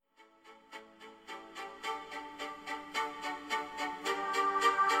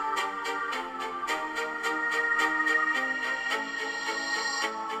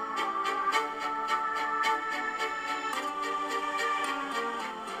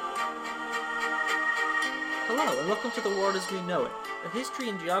Hello, and welcome to The World as We Know It, a history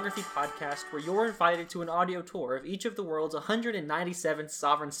and geography podcast where you're invited to an audio tour of each of the world's 197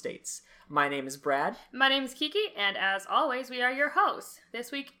 sovereign states. My name is Brad. My name is Keke, and as always, we are your hosts.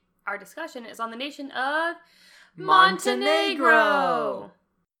 This week, our discussion is on the nation of Montenegro.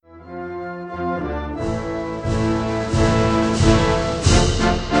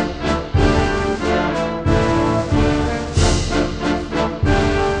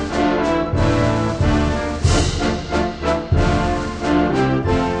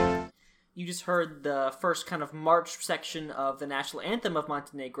 You just heard the first kind of march section of the national anthem of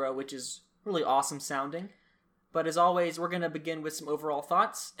Montenegro, which is really awesome sounding. But as always, we're going to begin with some overall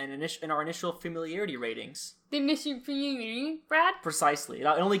thoughts and our initial familiarity ratings. The initial familiarity, Brad? Precisely. It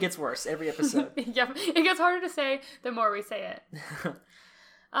only gets worse every episode. Yeah, it gets harder to say the more we say it. So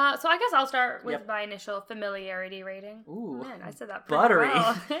I guess I'll start with my initial familiarity rating. Ooh, man, I said that pretty buttery.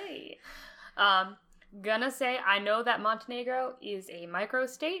 well. Hey. Gonna say I know that Montenegro is a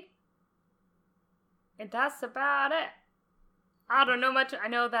microstate. And that's about it. I don't know much. I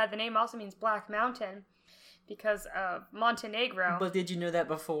know that the name also means Black Mountain because of Montenegro. But did you know that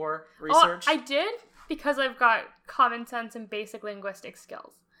before research? Oh, I did because I've got common sense and basic linguistic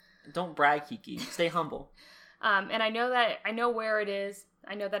skills. Don't brag, Keke. Stay humble. And I know where it is.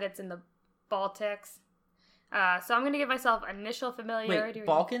 I know that it's in the Baltics. So I'm going to give myself initial familiarity. Wait,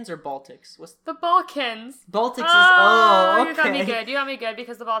 Balkans or Baltics? What's the Balkans? Baltics is... okay. You got me good. You got me good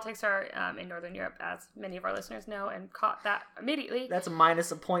because the Baltics are in Northern Europe, as many of our listeners know, and caught that immediately. That's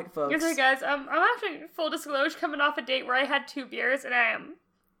minus a point, folks. Okay, guys. I'm actually, full disclosure, coming off a date where I had 2 beers, and I am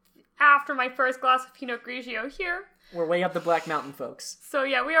after my first glass of Pinot Grigio here. We're way up the Black Mountain, folks. So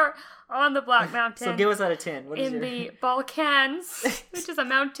yeah, we are on the Black Mountain. So give us out of 10. What is the Balkans, which is a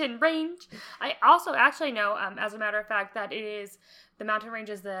mountain range. I also actually know, as a matter of fact, that it is the mountain range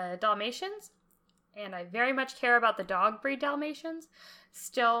is the Dalmatians, and I very much care about the dog breed Dalmatians.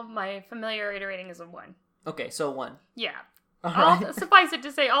 Still, my familiarity rating is a 1. Okay, so 1. Yeah. All right. Suffice it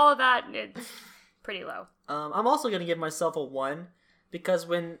to say, all of that, it's pretty low. I'm also going to give myself a 1 because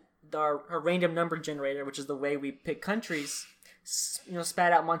when our random number generator, which is the way we pick countries,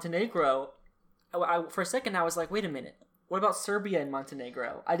 spat out Montenegro, for a second I was like, wait a minute, what about Serbia and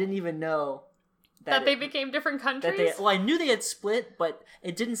Montenegro? I didn't even know that they became different countries? I knew they had split, but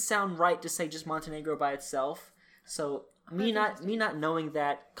it didn't sound right to say just Montenegro by itself. So me not knowing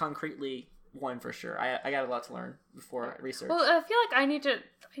that concretely, 1 for sure. I got a lot to learn before research. Well, I feel like I need to,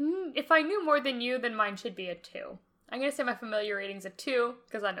 if I knew more than you, then mine should be a 2. I'm going to say my familiar rating's a 2,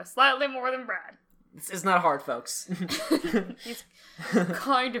 because I know slightly more than Brad. It's not hard, folks. He's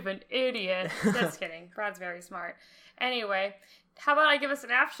kind of an idiot. Just kidding. Brad's very smart. Anyway, how about I give a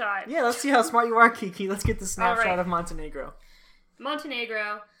snapshot? Yeah, let's see how smart you are, Keke. Let's get the snapshot of Montenegro.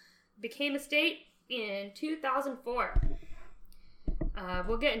 Montenegro became a state in 2004.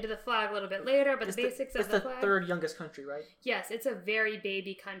 We'll get into the flag a little bit later, but the basics of the flag... It's the 3rd youngest country, right? Yes, it's a very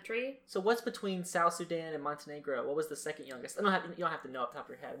baby country. So what's between South Sudan and Montenegro? What was the 2nd youngest? You don't have to know off the top of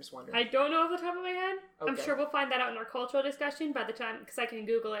your head. I'm just wondering. I don't know off the top of my head. Okay. I'm sure we'll find that out in our cultural discussion by the time, because I can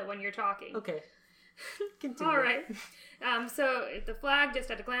Google it when you're talking. Okay. Continue. All right. So the flag,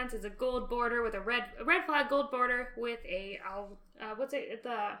 just at a glance, is a gold border with a red flag, gold border with a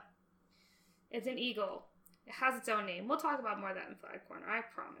it's an eagle. It has its own name. We'll talk about more of that in Flag Corner, I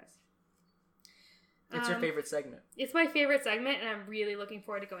promise. It's your favorite segment. It's my favorite segment, and I'm really looking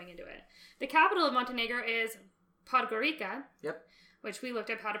forward to going into it. The capital of Montenegro is Podgorica. Yep. Which we looked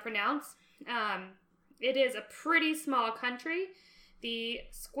up how to pronounce. It is a pretty small country. The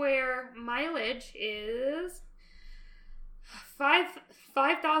square mileage is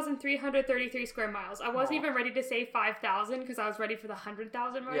 5,333 square miles. I wasn't even ready to say 5,000 because I was ready for the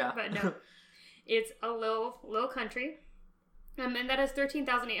 100,000 mark, but no. It's a little country, and that is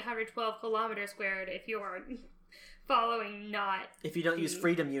 13,812 kilometers squared if you are following if you don't use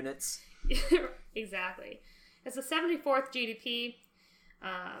freedom units. Exactly. It's the 74th GDP,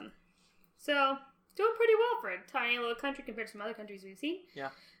 so doing pretty well for a tiny little country compared to some other countries we've seen. Yeah.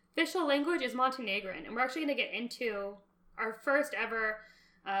 Official language is Montenegrin, and we're actually going to get into our first ever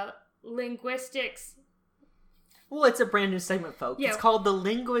linguistics. Well, it's a brand new segment, folks. Yeah. It's called the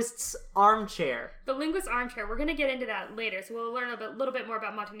Linguist's Armchair. The Linguist's Armchair. We're going to get into that later, so we'll learn a little bit more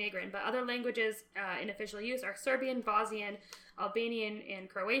about Montenegrin. But other languages in official use are Serbian, Bosnian, Albanian, and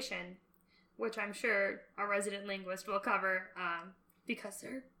Croatian, which I'm sure our resident linguist will cover because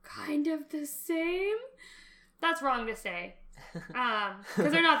they're kind of the same. That's wrong to say.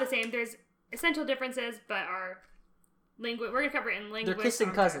 Because they're not the same. There's essential differences, but we're going to cover it in linguistics. They're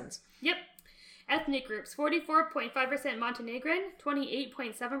kissing cousins. Yep. Ethnic groups, 44.5% Montenegrin,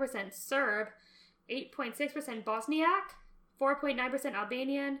 28.7% Serb, 8.6% Bosniak, 4.9%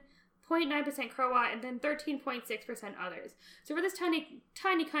 Albanian, 0.9% Croat, and then 13.6% others. So for this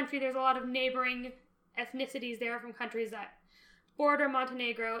tiny country, there's a lot of neighboring ethnicities there from countries that border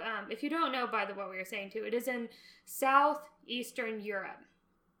Montenegro. If you don't know, by the way, what we were saying too, it is in southeastern Europe.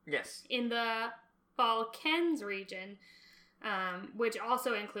 Yes. In the Balkans region, which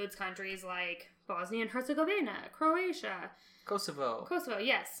also includes countries like Bosnia and Herzegovina, Croatia, Kosovo,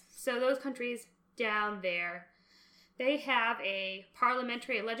 yes. So those countries down there, they have a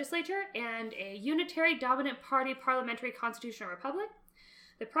parliamentary legislature and a unitary dominant party parliamentary constitutional republic.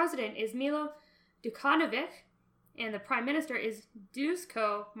 The president is Milo Đukanović, and the prime minister is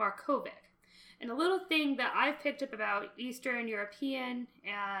Duško Marković. And a little thing that I've picked up about Eastern European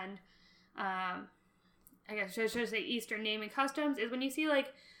and, I guess I should say Eastern naming customs, is when you see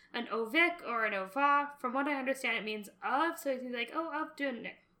like an Ovic or an Ova, from what I understand it means of, so it's like, oh, of, do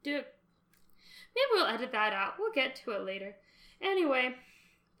it. Maybe we'll edit that out. We'll get to it later. Anyway,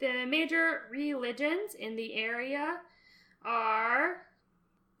 the major religions in the area are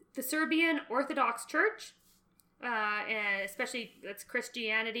the Serbian Orthodox Church, and especially that's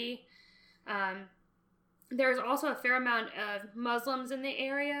Christianity. There's also a fair amount of Muslims in the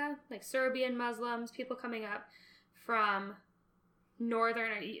area, like Serbian Muslims, people coming up from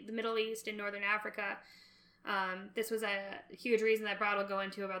the Middle East and Northern Africa. This was a huge reason that Brad will go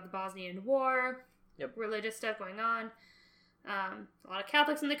into about the Bosnian War, religious stuff going on. A lot of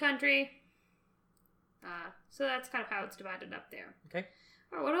Catholics in the country. So that's kind of how it's divided up there. Okay.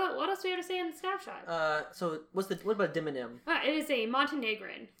 All right, what else do you have to say in the snapshot? So what about demonym? It is a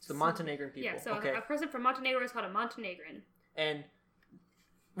Montenegrin. It's the Montenegrin people. Yeah, so a person from Montenegro is called a Montenegrin. And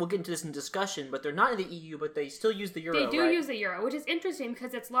we'll get into this in discussion, but they're not in the EU, but they still use the euro, They do use the euro, which is interesting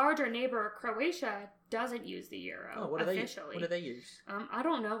because its larger neighbor, Croatia, doesn't use the euro officially. What do they use? I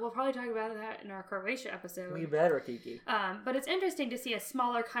don't know. We'll probably talk about that in our Croatia episode. We better, Keke. But it's interesting to see a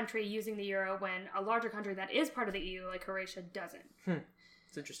smaller country using the euro when a larger country that is part of the EU, like Croatia, doesn't.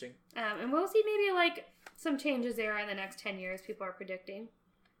 It's interesting. And we'll see maybe like some changes there in the next 10 years, people are predicting.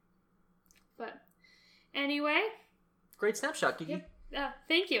 But anyway. Great snapshot, Keke.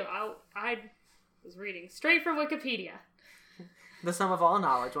 Thank you. I was reading straight from Wikipedia. The sum of all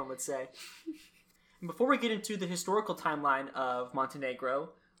knowledge, one would say. And before we get into the historical timeline of Montenegro,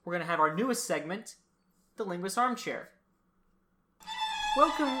 we're going to have our newest segment, the Linguist Armchair.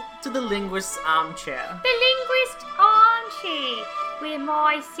 Welcome to the Linguist Armchair. The Linguist Armchair, where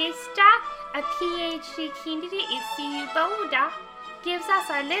my sister, a PhD candidate in CU Boulder, gives us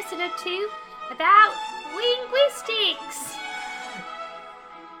a lesson or two about linguistics.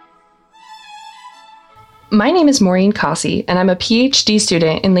 My name is Maureen Cossey, and I'm a PhD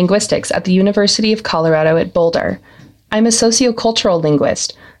student in linguistics at the University of Colorado at Boulder. I'm a sociocultural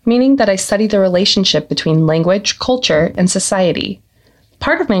linguist, meaning that I study the relationship between language, culture, and society.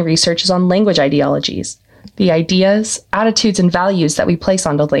 Part of my research is on language ideologies, the ideas, attitudes, and values that we place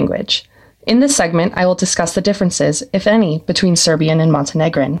onto language. In this segment, I will discuss the differences, if any, between Serbian and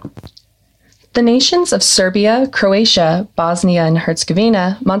Montenegrin. The nations of Serbia, Croatia, Bosnia and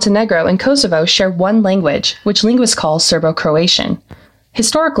Herzegovina, Montenegro, and Kosovo share one language, which linguists call Serbo-Croatian.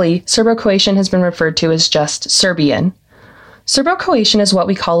 Historically, Serbo-Croatian has been referred to as just Serbian. Serbo-Croatian is what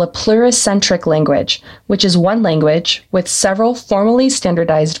we call a pluricentric language, which is one language with several formally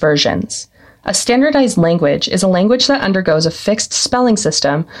standardized versions. A standardized language is a language that undergoes a fixed spelling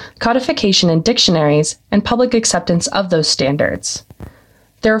system, codification in dictionaries, and public acceptance of those standards.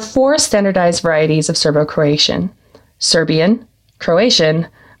 There are 4 standardized varieties of Serbo-Croatian: Serbian, Croatian,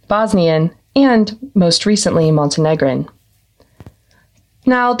 Bosnian, and, most recently, Montenegrin.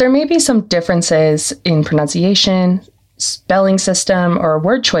 Now, there may be some differences in pronunciation, spelling system, or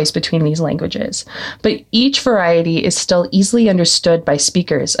word choice between these languages, but each variety is still easily understood by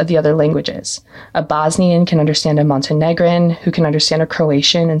speakers of the other languages. A Bosnian can understand a Montenegrin, who can understand a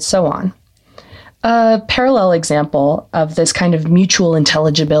Croatian, and so on. A parallel example of this kind of mutual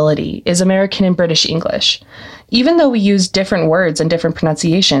intelligibility is American and British English. Even though we use different words and different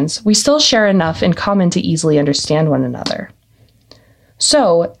pronunciations, we still share enough in common to easily understand one another.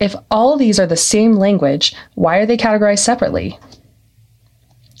 So, if all these are the same language, why are they categorized separately?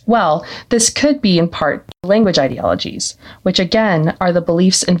 Well, this could be in part language ideologies, which again are the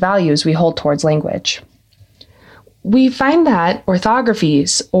beliefs and values we hold towards language. We find that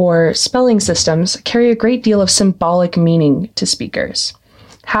orthographies, or spelling systems, carry a great deal of symbolic meaning to speakers.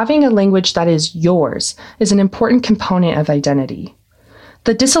 Having a language that is yours is an important component of identity.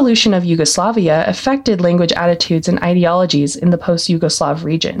 The dissolution of Yugoslavia affected language attitudes and ideologies in the post-Yugoslav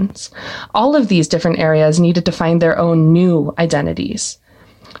regions. All of these different areas needed to find their own new identities.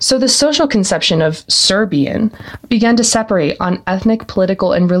 So the social conception of Serbian began to separate on ethnic,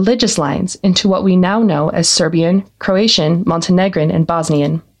 political, and religious lines into what we now know as Serbian, Croatian, Montenegrin, and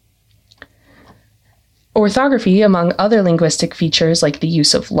Bosnian. Orthography, among other linguistic features like the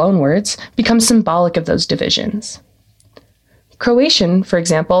use of loanwords, becomes symbolic of those divisions. Croatian, for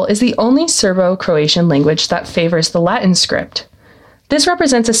example, is the only Serbo-Croatian language that favors the Latin script. This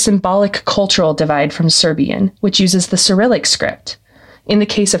represents a symbolic cultural divide from Serbian, which uses the Cyrillic script. In the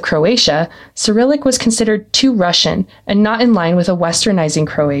case of Croatia, Cyrillic was considered too Russian and not in line with a westernizing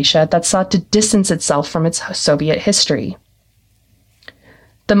Croatia that sought to distance itself from its Soviet history.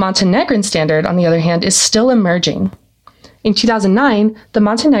 The Montenegrin standard, on the other hand, is still emerging. In 2009, the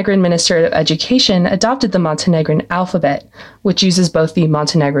Montenegrin Minister of Education adopted the Montenegrin alphabet, which uses both the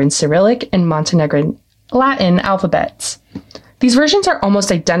Montenegrin Cyrillic and Montenegrin Latin alphabets. These versions are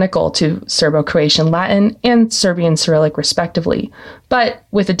almost identical to Serbo-Croatian Latin and Serbian Cyrillic respectively, but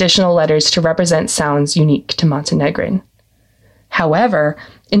with additional letters to represent sounds unique to Montenegrin. However,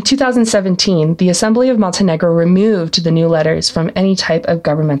 in 2017, the Assembly of Montenegro removed the new letters from any type of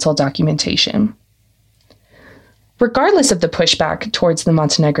governmental documentation. Regardless of the pushback towards the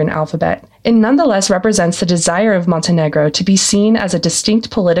Montenegrin alphabet, it nonetheless represents the desire of Montenegro to be seen as a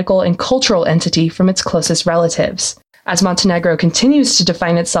distinct political and cultural entity from its closest relatives. As Montenegro continues to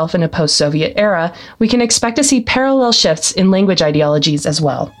define itself in a post-Soviet era, we can expect to see parallel shifts in language ideologies as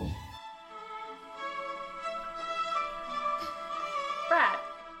well. Brad,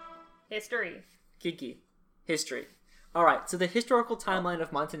 history. Keke, history. All right, so the historical timeline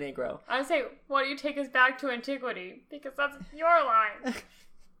of Montenegro. I say, why don't you take us back to antiquity? Because that's your line.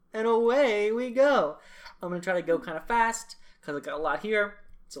 And away we go. I'm going to try to go kind of fast because I got a lot here,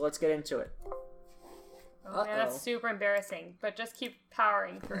 so let's get into it. Oh man, that's super embarrassing, but just keep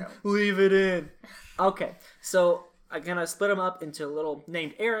powering through. Leave it in. Okay, so I'm going to split them up into little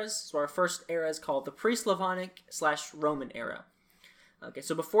named eras. So our first era is called the pre-Slavonic/Roman era. Okay,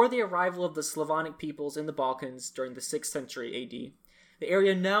 so before the arrival of the Slavonic peoples in the Balkans during the 6th century AD, the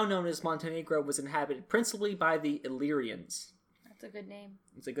area now known as Montenegro was inhabited principally by the Illyrians. That's a good name.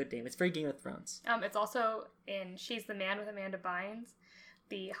 It's a good name. It's very Game of Thrones. It's also in She's the Man with Amanda Bynes.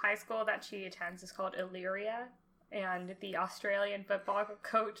 The high school that she attends is called Illyria, and the Australian football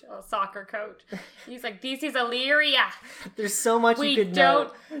coach, soccer coach, he's like, "This is Illyria. There's so much you could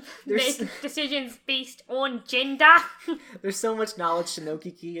know. We don't make decisions based on gender." There's so much knowledge to know,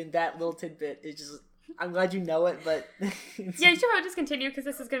 Keke, and that little tidbit is just... I'm glad you know it, but... Yeah, you should probably just continue, because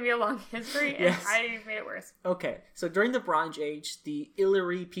this is going to be a long history, and yes. I made it worse. Okay, so during the Bronze Age, the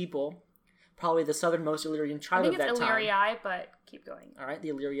Illyri people, probably the southernmost Illyrian tribe of that time... I think it's Illyrii, but keep going. All right, the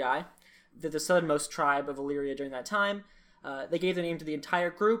Illyrii. They're the southernmost tribe of Illyria during that time. They gave the name to the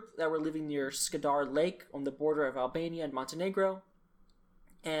entire group that were living near Skadar Lake on the border of Albania and Montenegro,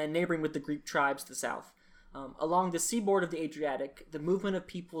 and neighboring with the Greek tribes to the south. Along the seaboard of the Adriatic, the movement of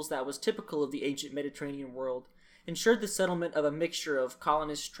peoples that was typical of the ancient Mediterranean world ensured the settlement of a mixture of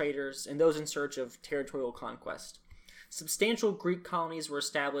colonists, traders, and those in search of territorial conquest. Substantial Greek colonies were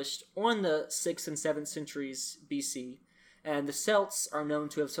established on the 6th and 7th centuries BC, and the Celts are known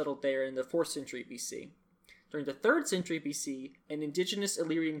to have settled there in the 4th century BC. During the 3rd century BC, an indigenous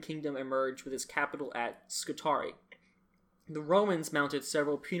Illyrian kingdom emerged with its capital at Scutari. The Romans mounted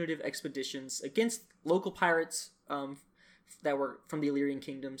several punitive expeditions against local pirates that were from the Illyrian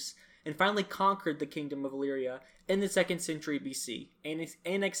kingdoms, and finally conquered the kingdom of Illyria in the 2nd century BC,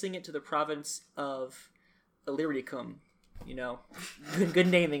 annexing it to the province of Illyricum. You know, good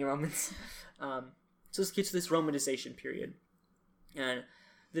naming, Romans. So let's get to this Romanization period. And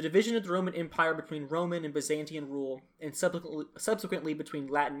the division of the Roman Empire between Roman and Byzantine rule, and subsequently between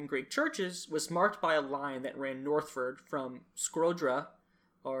Latin and Greek churches, was marked by a line that ran northward from Skodra,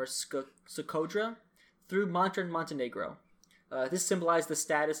 or Sokodra, through modern Montenegro. This symbolized the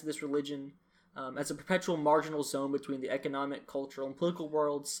status of this religion as a perpetual marginal zone between the economic, cultural, and political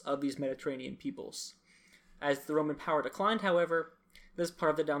worlds of these Mediterranean peoples. As the Roman power declined, however, this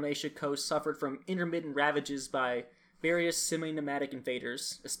part of the Dalmatia coast suffered from intermittent ravages by various semi-nomadic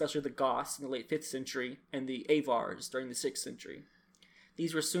invaders, especially the Goths in the late 5th century and the Avars during the 6th century.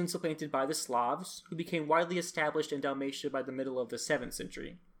 These were soon supplanted by the Slavs, who became widely established in Dalmatia by the middle of the 7th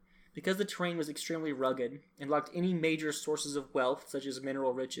century. Because the terrain was extremely rugged and lacked any major sources of wealth, such as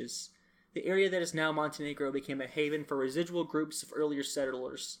mineral riches, the area that is now Montenegro became a haven for residual groups of earlier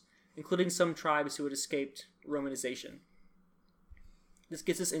settlers, including some tribes who had escaped Romanization. This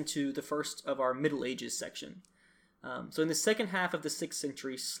gets us into the first of our Middle Ages section. So in the second half of the 6th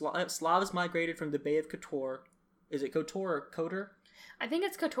century, Slavs migrated from the Bay of Kotor. Is it Kotor or Kotor? I think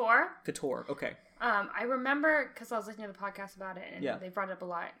it's Kotor. Kotor, okay. I remember, because I was listening to the podcast about it, and they brought it up a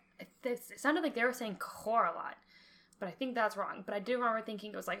lot. It sounded like they were saying Kahor a lot, but I think that's wrong. But I do remember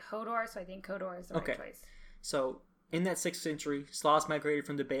thinking it was like Hodor, so I think Kotor is the right choice. So, in that 6th century, Slavs migrated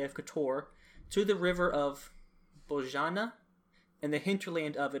from the Bay of Kotor to the river of Bojana and the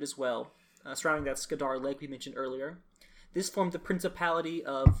hinterland of it as well, surrounding that Skadar lake we mentioned earlier. This formed the Principality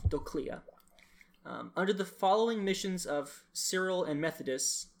of Doclea. Under the following missions of Cyril and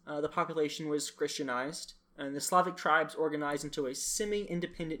Methodius, the population was Christianized, and the Slavic tribes organized into a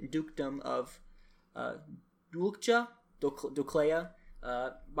semi-independent dukedom of Doclea,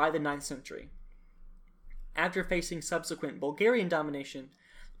 by the 9th century. After facing subsequent Bulgarian domination,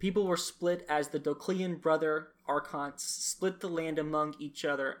 people were split as the Doclean brother archonts split the land among each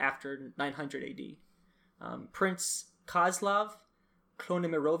other after 900 AD. Prince Kozlov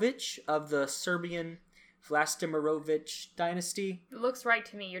Klonimirovich of the Serbian Vlastimirovich dynasty. It looks right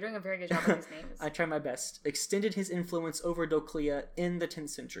to me. You're doing a very good job with these names. I try my best. Extended his influence over Doclea in the 10th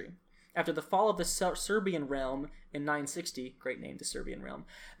century. After the fall of the Serbian realm in 960, great name, the Serbian realm,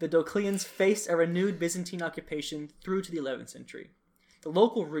 the Docleans faced a renewed Byzantine occupation through to the 11th century. The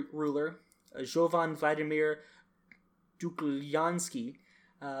local ruler, Jovan Vladimir Dukliansky,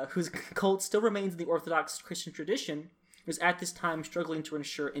 whose cult still remains in the Orthodox Christian tradition, was at this time struggling to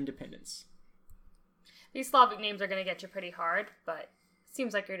ensure independence. These Slavic names are going to get you pretty hard, but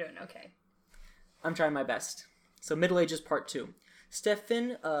seems like you're doing okay. I'm trying my best. So Middle Ages Part 2.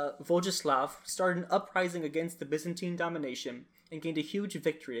 Stefan Vojislav started an uprising against the Byzantine domination and gained a huge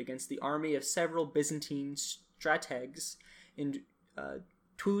victory against the army of several Byzantine strategs in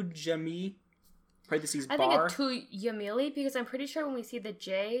Tujami, parentheses, I bar. think it's Tuyamili, because I'm pretty sure when we see the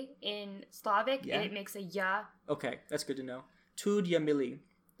J in Slavic, it makes a ya. Okay, that's good to know. Tudjamili,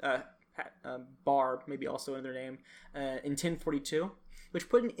 bar, maybe also another name, in 1042, which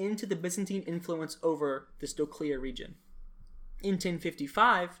put an end to the Byzantine influence over this Doclea region. In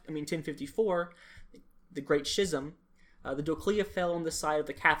 1054, the Great Schism, the Doclea fell on the side of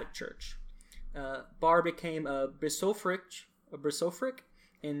the Catholic Church. Bar became a bishopric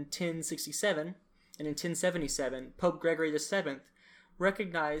in 1067, and in 1077, Pope Gregory VII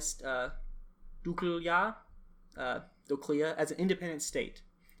recognized Doclea as an independent state,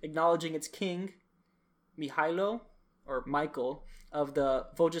 acknowledging its king, Mihailo, or Michael, of the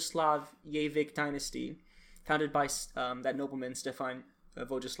Vojislav-Yevik dynasty, founded by that nobleman, Stefan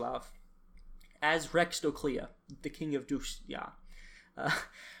Vojislav, as Rex Doclea, the king of Duklia.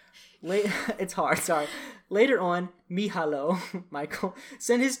 It's hard, sorry. Later on, Mihailo, Michael,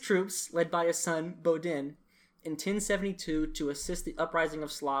 sent his troops, led by his son, Bodin, in 1072 to assist the uprising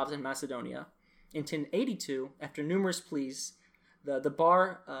of Slavs in Macedonia. In 1082, after numerous pleas, the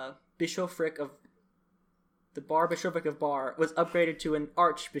Bar bishopric of Bar was upgraded to an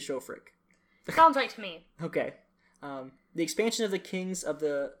archbishopric. Sounds right to me. Okay. The expansion of the kings of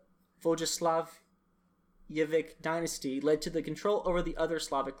the Vojislav-Yevik dynasty led to the control over the other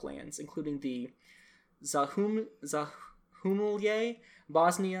Slavic lands, including the Zahumlje,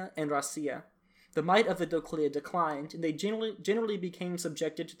 Bosnia, and Rascia. The might of the Doclea declined, and they generally became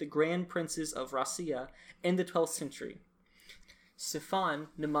subjected to the grand princes of Rascia in the 12th century. Stefan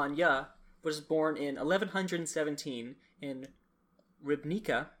Nemanja was born in 1117 in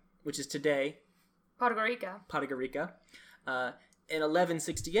Ribnica, which is today Podgorica. In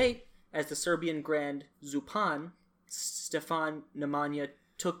 1168, as the Serbian Grand Zupan, Stefan Nemanja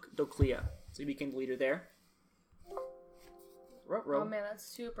took Doclea, so he became the leader there. Oh man, that's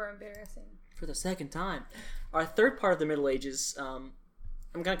super embarrassing. For the second time. Our third part of the Middle Ages, I'm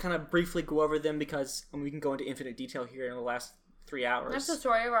going to kind of briefly go over them because we can go into infinite detail here in the last 3 hours. That's the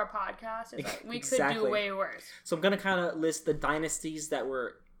story of our podcast. Is that we could do way worse. So I'm going to kind of list the dynasties that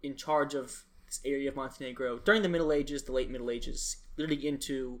were in charge of this area of Montenegro during the Middle Ages, the late Middle Ages, leading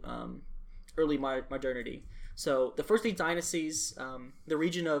into early modernity. So the first 8 dynasties, the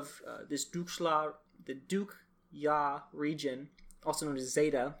region of the Dukla region, also known as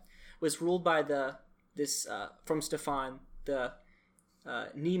Zeta, was ruled by from Stefan, the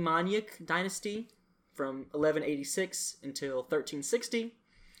Nemanjic dynasty from 1186 until 1360.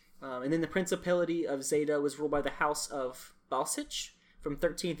 And then the Principality of Zeta was ruled by the House of Balsic from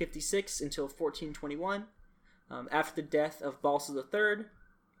 1356 until 1421. After the death of Balsa III,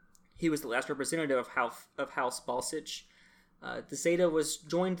 he was the last representative of House Balsic. The Zeta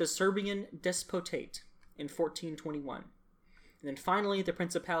joined the Serbian Despotate in 1421. And then finally, the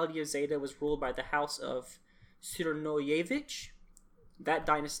Principality of Zeta was ruled by the House of Crnojević, that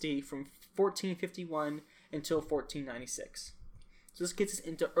dynasty from 1451 until 1496. So this gets us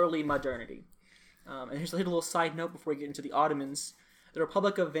into early modernity. And here's a little side note before we get into the Ottomans. The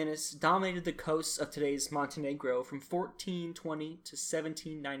Republic of Venice dominated the coasts of today's Montenegro from 1420 to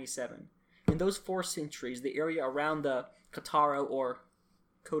 1797. In those 4 centuries, the area around the Kataro or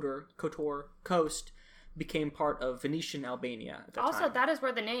Kotor coast became part of Venetian Albania at that also, time. that is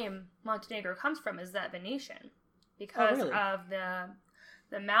where the name Montenegro comes from, is that Venetian. Because really? of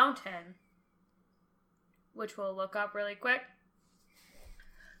the mountain, which we'll look up really quick.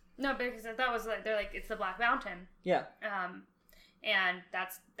 No, because that was like, they're like, it's the Black Mountain. Yeah. And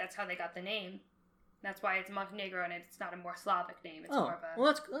that's how they got the name. That's why it's Montenegro and it's not a more Slavic name. It's more of a...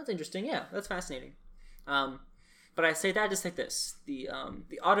 well, that's interesting. Yeah, that's fascinating. But I say that just like this: the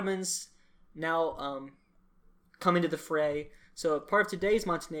Ottomans now come into the fray. So part of today's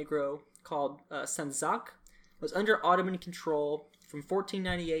Montenegro, called Sandžak, was under Ottoman control from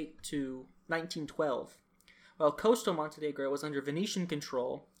 1498 to 1912, while coastal Montenegro was under Venetian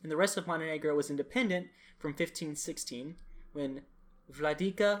control, and the rest of Montenegro was independent from 1516, when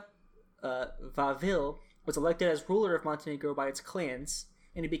Vladika Vavilj was elected as ruler of Montenegro by its clans,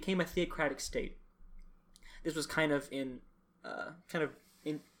 and it became a theocratic state. This was kind of in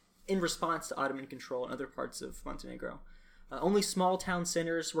response to Ottoman control in other parts of Montenegro. Only small town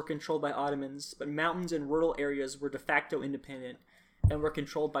centers were controlled by Ottomans, but mountains and rural areas were de facto independent and were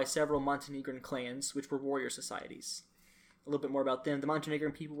controlled by several Montenegrin clans, which were warrior societies. A little bit more about them. The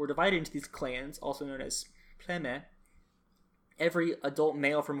Montenegrin people were divided into these clans, also known as pleme. Every adult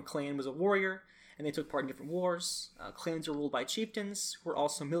male from a clan was a warrior, and they took part in different wars. Clans were ruled by chieftains, who were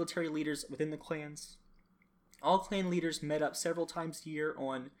also military leaders within the clans. All clan leaders met up several times a year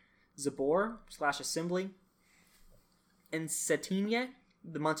on Zbor/assembly in Cetinje,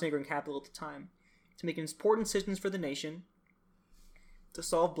 the Montenegrin capital at the time, to make important decisions for the nation, to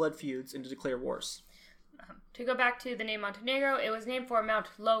solve blood feuds, and to declare wars. To go back to the name Montenegro, it was named for Mount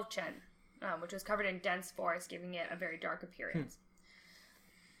Lovćen, which was covered in dense forest, giving it a very dark appearance.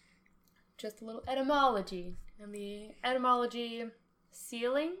 Just a little etymology. And the etymology,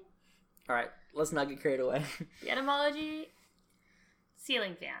 ceiling. Alright, let's not get carried away. The etymology,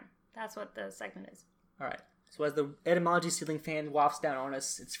 ceiling fan. That's what the segment is. Alright, so as the etymology ceiling fan wafts down on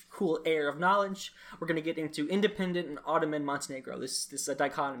us, its cool air of knowledge, we're going to get into independent and Ottoman Montenegro, this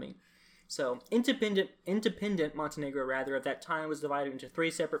dichotomy. So, independent Montenegro, of that time was divided into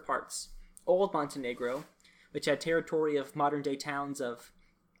 3 separate parts. Old Montenegro, which had territory of modern-day towns of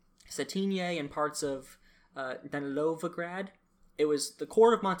Cetinje and parts of Danilovagrad. It was the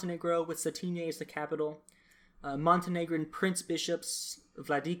core of Montenegro, with Cetinje as the capital. Montenegrin prince-bishops,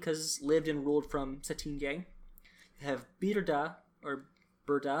 vladikas, lived and ruled from Cetinje. You have Birda, or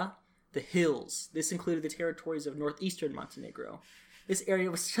Burda, the hills. This included the territories of northeastern Montenegro. This area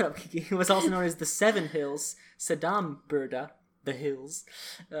was, was also known as the Seven Hills, Sedam Burda, the hills,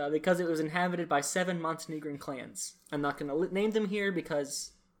 because it was inhabited by 7 Montenegrin clans. I'm not going to name them here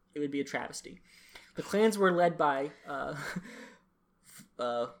because it would be a travesty. The clans were led by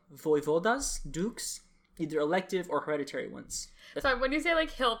voivodas, dukes, either elective or hereditary ones. Sorry, when you say,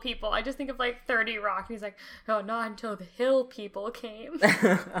 like, hill people, I just think of, like, 30 Rock, and he's like, oh, not until the hill people came.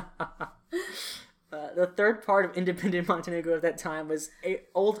 The third part of independent Montenegro at that time was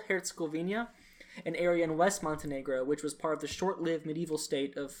Old Herzegovina, an area in West Montenegro, which was part of the short-lived medieval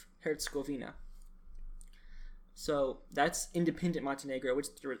state of Herzegovina. So that's independent Montenegro,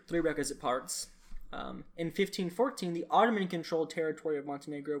 which there were 3 requisite parts. In 1514, the Ottoman-controlled territory of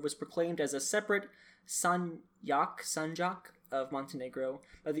Montenegro was proclaimed as a separate Sanjak of Montenegro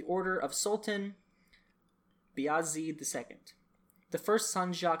by the order of Sultan Bayezid II. The first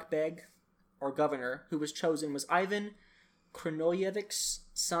Sanjak Beg, or governor, who was chosen was Ivan Krnojević's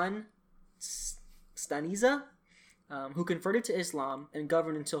son, Staniza, who converted to Islam and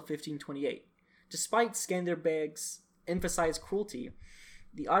governed until 1528. Despite Skanderbeg's emphasized cruelty,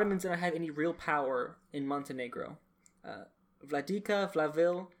 the Ottomans did not have any real power in Montenegro. Vladika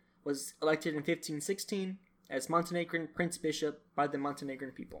Vavilj was elected in 1516 as Montenegrin prince-bishop by the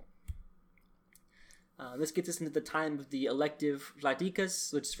Montenegrin people. This gets us into the time of the elective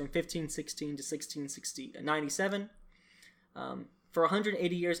Vladikas, which is from 1516 to 1697. For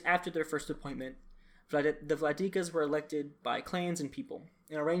 180 years after their first appointment, the Vladikas were elected by clans and people,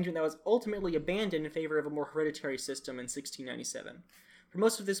 an arrangement that was ultimately abandoned in favor of a more hereditary system in 1697. For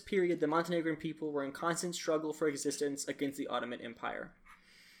most of this period, the Montenegrin people were in constant struggle for existence against the Ottoman Empire.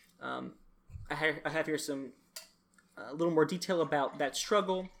 I have here a little more detail about that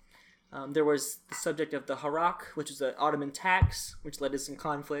struggle. There was the subject of the harak, which is an Ottoman tax, which led to some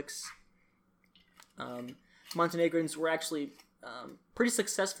conflicts. Montenegrins were actually pretty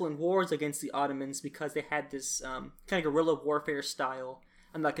successful in wars against the Ottomans because they had this kind of guerrilla warfare style.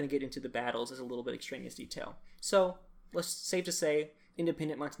 I'm not going to get into the battles as a little bit extraneous detail. So, safe to say,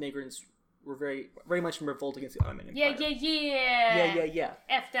 independent Montenegrins were very, very much in revolt against the Ottoman Empire. Yeah.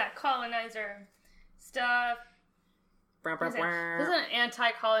 F that colonizer stuff. This is an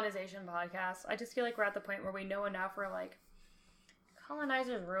anti-colonization podcast. I just feel like we're at the point where we know enough. We're like,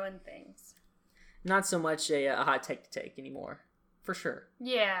 colonizers ruin things. Not so much a hot take to take anymore. For sure.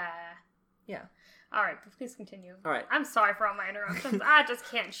 Yeah. Yeah. All right, but please continue. All right. I'm sorry for all my interruptions. I just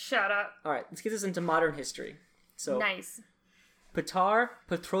can't shut up. All right, let's get this into modern history. So, nice. Petar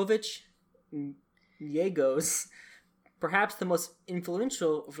Petrovich Njegos, perhaps the most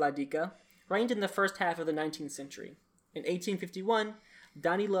influential Vladika, reigned in the first half of the 19th century. In 1851,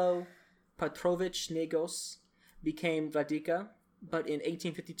 Danilo Petrovich Njegos became Vladika, but in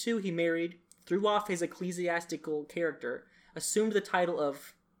 1852 he married, threw off his ecclesiastical character, assumed the title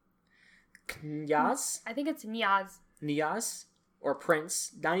of Knyaz? I think it's Nyaz. Nyaz, or Prince,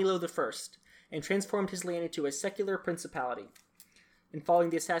 Danilo I, and transformed his land into a secular principality. And following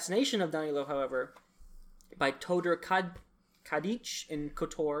the assassination of Danilo, however, by Todor Kadic in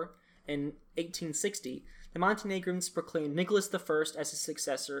Kotor in 1860, the Montenegrins proclaimed Nicholas I as his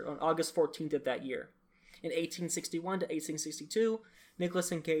successor on August 14th of that year. In 1861 to 1862,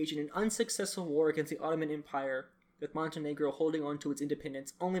 Nicholas engaged in an unsuccessful war against the Ottoman Empire, with Montenegro holding on to its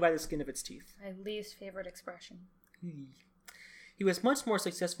independence only by the skin of its teeth. My least favorite expression. He was much more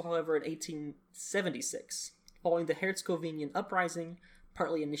successful, however, in 1876. Following the Herzegovinian uprising,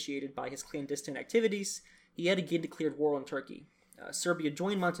 partly initiated by his clandestine activities, he yet again declared war on Turkey. Serbia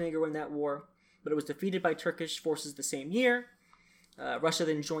joined Montenegro in that war, but it was defeated by Turkish forces the same year. Russia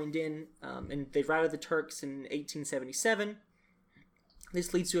then joined in, and they routed the Turks in 1877.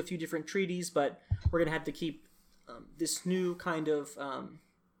 This leads to a few different treaties, but we're going to have to keep this new kind of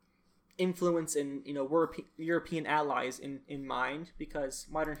influence and European allies in mind, because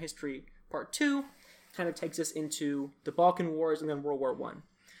modern history part 2 kind of takes us into the Balkan Wars and then World War I.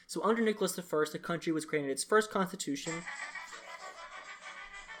 So under Nicholas I, the country was granted its first constitution.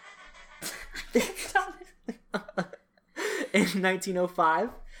 In 1905,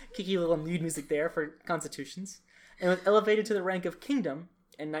 Keke, little mood music there for constitutions, and was elevated to the rank of kingdom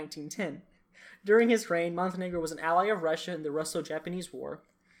in 1910. During his reign, Montenegro was an ally of Russia in the Russo-Japanese War,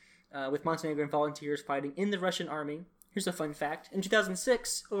 with Montenegrin volunteers fighting in the Russian army. Here's a fun fact. In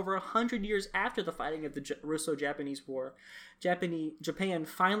 2006, over 100 years after the fighting of the Russo-Japanese War, Japan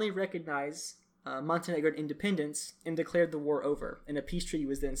finally recognized Montenegrin independence and declared the war over, and a peace treaty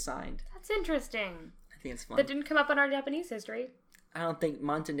was then signed. That's interesting. I think it's fun. That didn't come up in our Japanese history. I don't think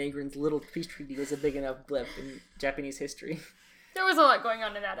Montenegrin's little peace treaty was a big enough blip in Japanese history. There was a lot going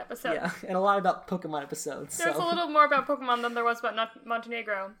on in that episode. Yeah, and a lot about Pokemon episodes. There was a little more about Pokemon than there was about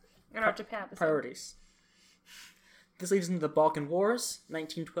Montenegro in our Japan episode. Priorities. This leads into the Balkan Wars,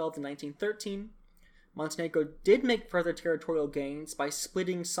 1912 to 1913. Montenegro did make further territorial gains by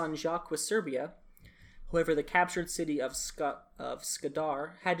splitting Sanjak with Serbia. However, the captured city of Skadar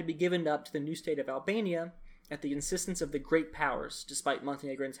had to be given up to the new state of Albania at the insistence of the Great Powers, despite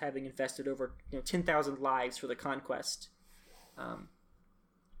Montenegrins having invested over 10,000 lives for the conquest.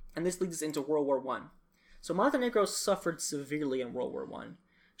 And this leads us into World War I. So Montenegro suffered severely in World War I.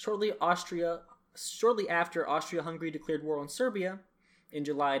 Shortly after Austria-Hungary declared war on Serbia in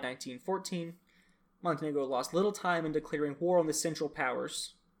July 1914, Montenegro lost little time in declaring war on the Central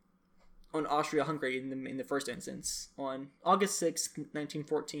Powers, on Austria-Hungary in the first instance. On August 6,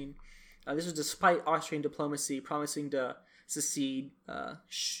 1914, this was despite Austrian diplomacy promising to secede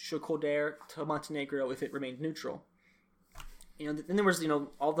Shkodër to Montenegro if it remained neutral. Then there was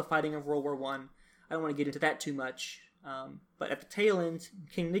all the fighting of World War I. I don't want to get into that too much, but at the tail end,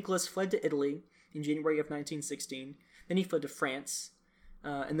 King Nicholas fled to Italy in January of 1916. Then he fled to France,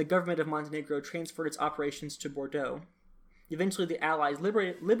 and the government of Montenegro transferred its operations to Bordeaux. Eventually, the Allies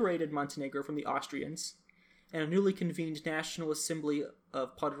liberated Montenegro from the Austrians, and a newly convened National Assembly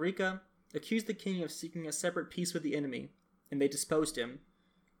of Podgorica accused the king of seeking a separate peace with the enemy, and they disposed him.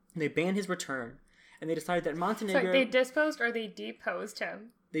 They banned his return, and they decided that Montenegro... Sorry, they disposed or they deposed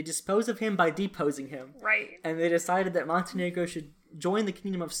him? They disposed of him by deposing him. Right. And they decided that Montenegro should join the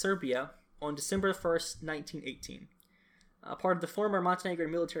Kingdom of Serbia on December 1st, 1918. Part of the former Montenegrin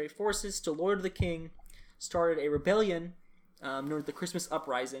military forces, still loyal to the king, started a rebellion known as the Christmas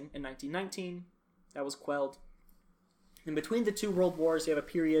Uprising in 1919. That was quelled. In between the two world wars, you have a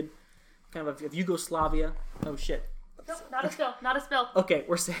period kind of Yugoslavia. Oh, shit. Nope, not a spill. Not a spill. Okay,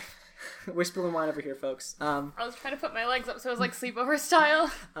 we're safe. We're spilling wine over here, folks. I was trying to put my legs up so it was like sleepover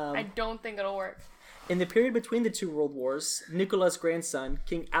style. I don't think it'll work. In the period between the two world wars, Nicola's grandson,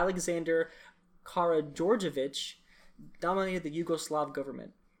 King Alexander Karađorđević, dominated the Yugoslav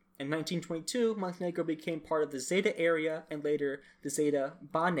government. In 1922, Montenegro became part of the Zeta area and later the Zeta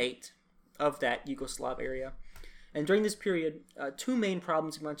Banate of that Yugoslav area. And during this period, two main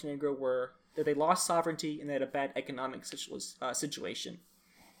problems in Montenegro were that they lost sovereignty and they had a bad economic situation.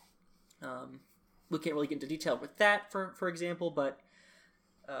 We can't really get into detail with that, for example, but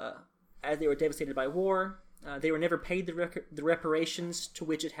as they were devastated by war, they were never paid the reparations to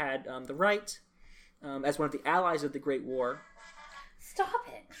which it had the right. As one of the allies of the Great War. Stop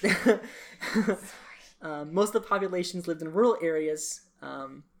it! Sorry. Most of the populations lived in rural areas.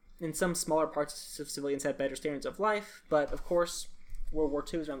 In some smaller parts of civilians had better standards of life, but of course, World War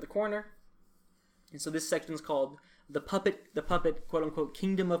II is around the corner. And so this section is called the puppet quote-unquote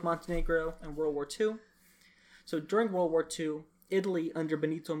kingdom of Montenegro and World War II. So during World War II, Italy under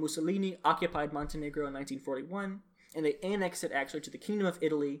Benito Mussolini occupied Montenegro in 1941, and they annexed it actually to the Kingdom of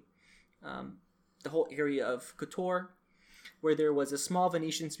Italy, the whole area of Kotor, where there was a small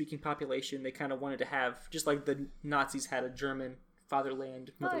Venetian-speaking population. They kind of wanted to have, just like the Nazis had a German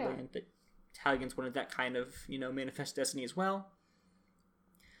fatherland, motherland, the Italians wanted that kind of, manifest destiny as well.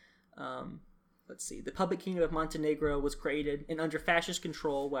 Let's see. The Puppet Kingdom of Montenegro was created and under fascist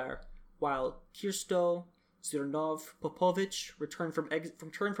control while Krsto Zrnov Popovic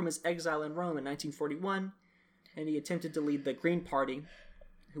returned from his exile in Rome in 1941, and he attempted to lead the Green Party,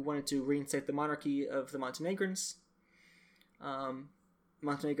 who wanted to reinstate the monarchy of the Montenegrins.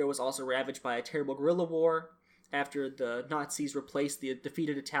 Montenegro was also ravaged by a terrible guerrilla war after the Nazis replaced the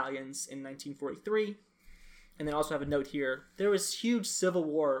defeated Italians in 1943. And then also have a note here, there was huge civil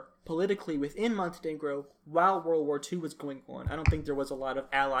war politically within Montenegro while World War II was going on. I don't think there was a lot of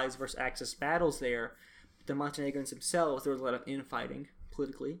Allies versus Axis battles there. But the Montenegrins themselves, there was a lot of infighting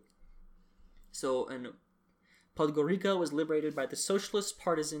politically. So, Podgorica was liberated by the socialist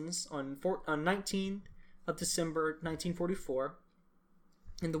partisans on 19 of December 1944,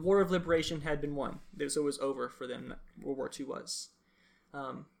 and the War of Liberation had been won. So it was over for them. World War II was.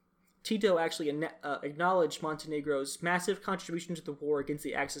 Tito actually acknowledged Montenegro's massive contribution to the war against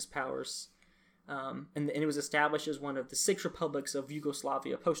the Axis powers, and it was established as one of the 6 republics of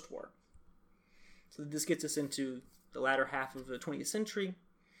Yugoslavia post-war. So this gets us into the latter half of the 20th century,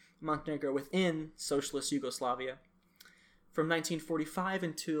 Montenegro within socialist Yugoslavia. From 1945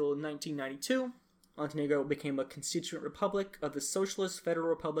 until 1992, Montenegro became a constituent republic of the Socialist Federal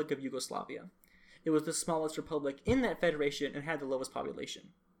Republic of Yugoslavia. It was the smallest republic in that federation and had the lowest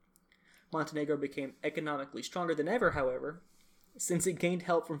population. Montenegro became economically stronger than ever, however, since it gained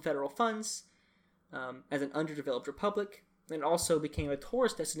help from federal funds as an underdeveloped republic, and also became a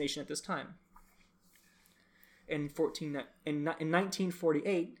tourist destination at this time. In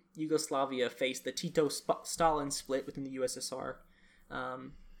 1948, Yugoslavia faced the Tito-Stalin split within the USSR,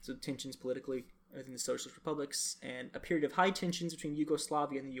 so tensions politically within the socialist republics, and a period of high tensions between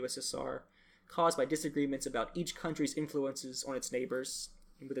Yugoslavia and the USSR, caused by disagreements about each country's influences on its neighbors.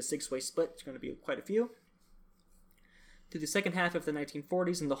 And with a 6-way split, there's going to be quite a few. Through the second half of the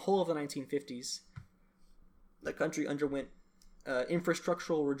 1940s and the whole of the 1950s, the country underwent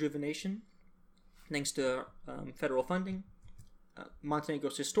infrastructural rejuvenation thanks to federal funding.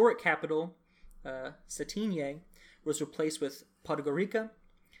 Montenegro's historic capital, Cetinje, was replaced with Podgorica,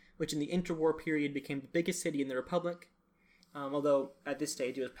 which in the interwar period became the biggest city in the republic, although at this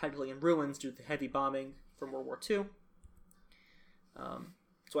stage it was practically in ruins due to the heavy bombing from World War II.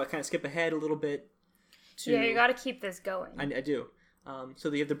 So I kind of skip ahead a little bit to... Yeah, you got to keep this going. I do.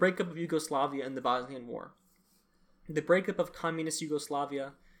 So you have the breakup of Yugoslavia and the Bosnian War. The breakup of communist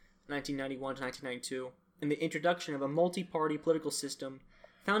Yugoslavia, 1991 to 1992, and the introduction of a multi-party political system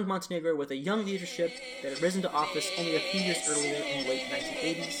found Montenegro with a young leadership that had risen to office only a few years earlier in the late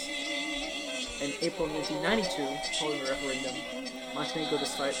 1980s. In April 1992, following the referendum, Montenegro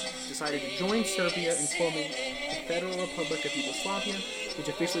decided to join Serbia in forming the Federal Republic of Yugoslavia, which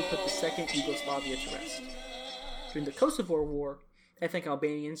officially put the second Yugoslavia to rest. During the Kosovo War, ethnic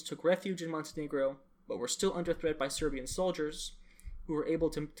Albanians took refuge in Montenegro, but were still under threat by Serbian soldiers, who were able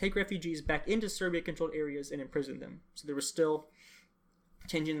to take refugees back into Serbia-controlled areas and imprison them. So there were still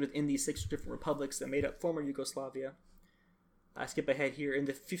tensions within these 6 different republics that made up former Yugoslavia. I skip ahead here. In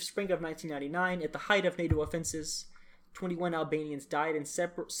the spring of 1999, at the height of NATO offenses, 21 Albanians died in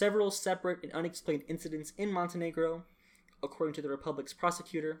several separate and unexplained incidents in Montenegro, according to the republic's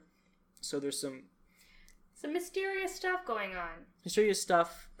prosecutor. So there's some mysterious stuff going on. Mysterious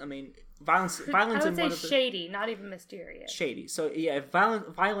stuff. I mean, violence. I would say shady, not even mysterious. Shady. So yeah,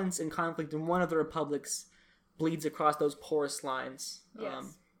 violence and conflict in one of the republics bleeds across those porous lines.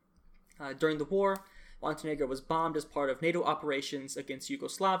 Yes. During the war, Montenegro was bombed as part of NATO operations against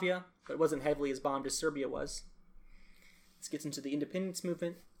Yugoslavia, but it wasn't heavily as bombed as Serbia was. This gets into the independence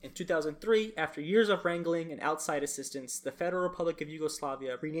movement. In 2003, after years of wrangling and outside assistance, the Federal Republic of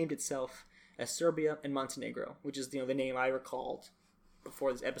Yugoslavia renamed itself as Serbia and Montenegro, which is the name I recalled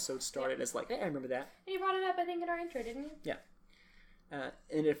before this episode started as like, hey, I remember that. And you brought it up, I think, in our intro, didn't you? Yeah.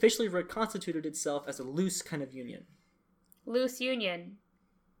 And it officially reconstituted itself as a loose kind of union. Loose Union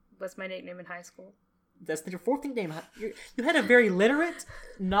was my nickname in high school. That's your fourth nickname. You had a very literate,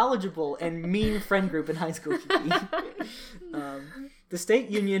 knowledgeable, and mean friend group in high school, Keke. The state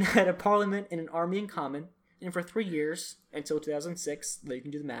union had a parliament and an army in common, and for 3 years, until 2006, though you can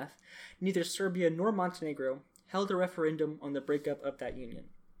do the math, neither Serbia nor Montenegro held a referendum on the breakup of that union.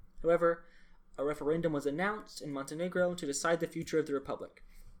 However, a referendum was announced in Montenegro to decide the future of the republic.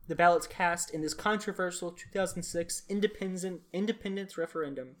 The ballots cast in this controversial 2006 independence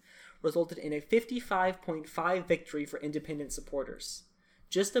referendum resulted in a 55.5 victory for independent supporters,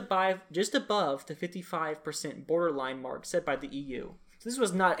 just above the 55% borderline mark set by the EU. So this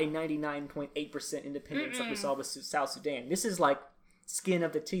was not a 99.8% independence like we saw with South Sudan. This is like skin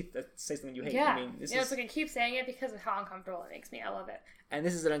of the teeth that say something you hate. Yeah, I mean, this it's like I keep saying it because of how uncomfortable it makes me. I love it. And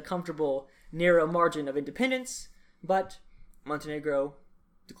this is an uncomfortable, narrow margin of independence, but Montenegro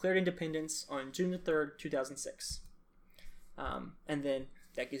declared independence on June the 3rd, 2006. And then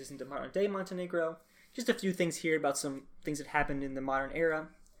that gets us into modern-day Montenegro. Just a few things here about some things that happened in the modern era.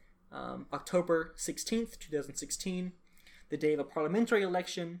 October 16th, 2016, the day of a parliamentary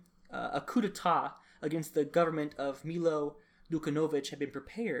election, a coup d'etat against the government of Milo Đukanović had been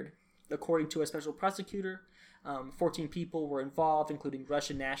prepared. According to a special prosecutor, 14 people were involved, including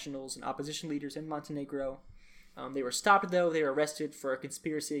Russian nationals and opposition leaders in Montenegro. They were stopped, though. They were arrested for a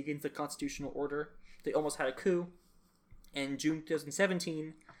conspiracy against the constitutional order. They almost had a coup. In June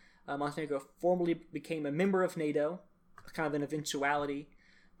 2017, Montenegro formally became a member of NATO, kind of an eventuality,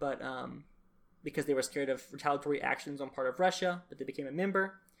 but because they were scared of retaliatory actions on part of Russia, but they became a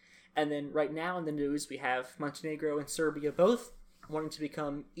member. And then right now in the news, we have Montenegro and Serbia both wanting to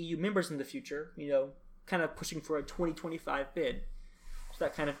become EU members in the future, kind of pushing for a 2025 bid. So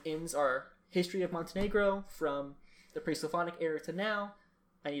that kind of ends our history of Montenegro from the pre-Slavonic era to now.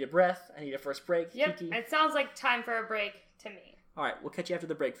 I need a breath. I need a first break. Yep, Keke. it sounds like time for a break to me. All right, we'll catch you after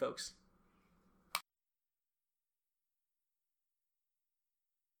the break, folks.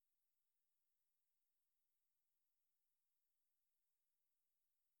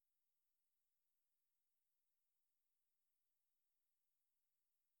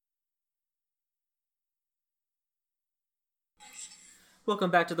 Welcome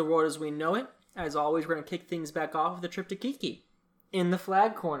back to The World as We Know It. As always, we're going to kick things back off with a trip to Keke in the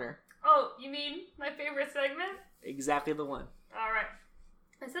flag corner. Oh, you mean my favorite segment? Exactly the one. All right.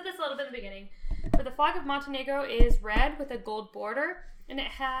 I said this a little bit in the beginning, but the flag of Montenegro is red with a gold border, and it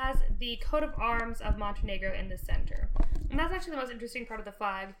has the coat of arms of Montenegro in the center. And that's actually the most interesting part of the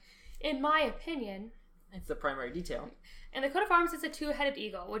flag, in my opinion. It's the primary detail. And the coat of arms is a two-headed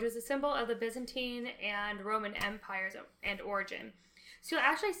eagle, which is a symbol of the Byzantine and Roman empires and origin. So you'll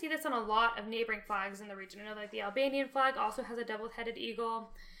actually see this on a lot of neighboring flags in the region. Like the Albanian flag also has a double-headed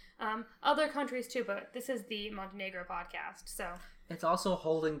eagle. Other countries too, but this is the Montenegro podcast, so. It's also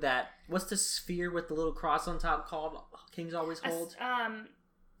holding that, what's the sphere with the little cross on top called? Kings always hold?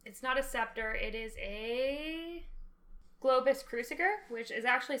 It's not a scepter, it is a globus cruciger, which is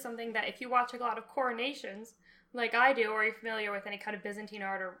actually something that if you watch a lot of coronations, like I do, or you're familiar with any kind of Byzantine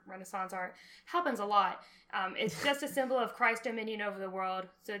art or Renaissance art, happens a lot. It's just a symbol of Christ's dominion over the world,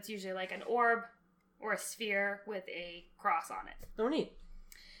 so it's usually like an orb or a sphere with a cross on it. Oh, neat.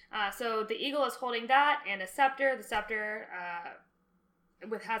 So the eagle is holding that and a scepter. The scepter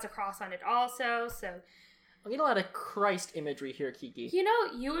has a cross on it also. So We get a lot of Christ imagery here, Keke.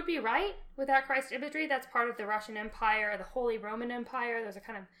 You would be right with that Christ imagery. That's part of the Russian Empire, the Holy Roman Empire. Those are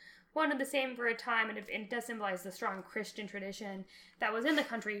kind of one and the same for a time, and it does symbolize the strong Christian tradition that was in the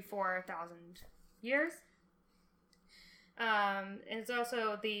country for 1,000 years. And it's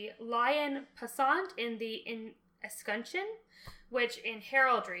also the lion passant in escutcheon, which in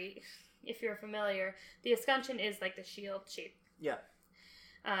heraldry, if you're familiar, the escutcheon is like the shield shape. Yeah.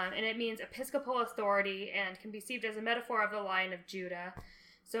 And it means episcopal authority and can be perceived as a metaphor of the Lion of Judah.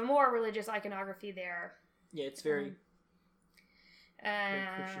 So more religious iconography there. Yeah, it's very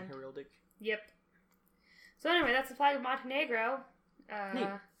Christian heraldic. Yep. So anyway, that's the flag of Montenegro. Neat.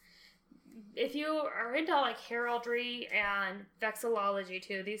 If you are into like heraldry and vexillology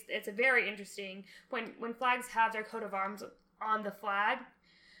too, it's a very interesting when flags have their coat of arms on the flag.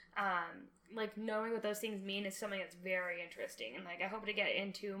 Like knowing what those things mean is something that's very interesting, and like I hope to get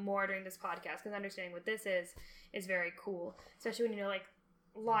into more during this podcast because understanding what this is very cool, especially when like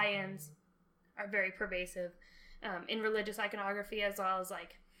lions are very pervasive. in religious iconography, as well as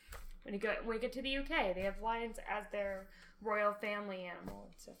like when we get to the UK, they have lions as their royal family animal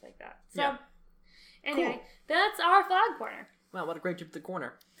and stuff like that. So anyway, cool. That's our flag corner. Wow, what a great trip to the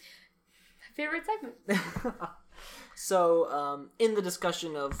corner. Favorite segment. So, in the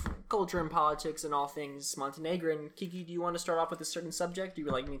discussion of culture and politics and all things Montenegrin, Keke, do you want to start off with a certain subject? Do you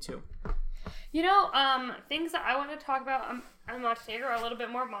would like me to? You know, things that I want to talk about on Montenegro are a little bit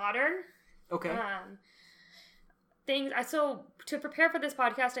more modern. Okay. So to prepare for this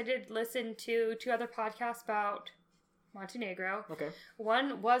podcast, I did listen to 2 other podcasts about Montenegro. Okay.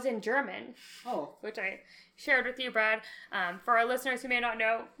 One was in German. Oh. Which I shared with you, Brad. For our listeners who may not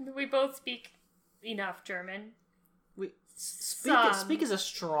know, we both speak enough German. Speak is a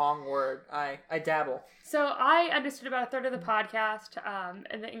strong word. I dabble. So I understood about a third of the podcast,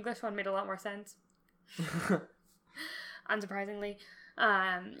 and the English one made a lot more sense. Unsurprisingly.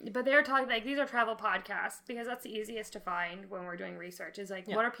 But they were talking, like, these are travel podcasts, because that's the easiest to find when we're doing research, is like,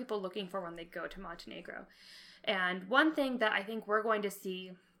 what are people looking for when they go to Montenegro? And one thing that I think we're going to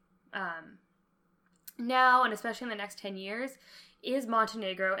see now, and especially in the next 10 years, is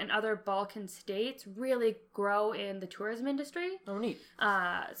Montenegro and other Balkan states really grow in the tourism industry. Oh, neat.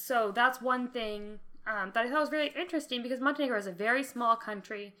 So that's one thing that I thought was really interesting, because Montenegro is a very small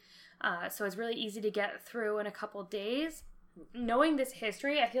country, so it's really easy to get through in a couple days. Knowing this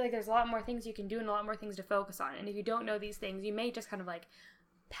history, I feel like there's a lot more things you can do and a lot more things to focus on. And if you don't know these things, you may just kind of like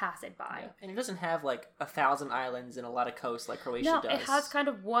pass it by. Yeah. And it doesn't have like 1,000 islands and a lot of coast like Croatia does. No, it has kind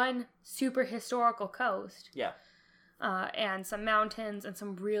of one super historical coast. Yeah. And some mountains and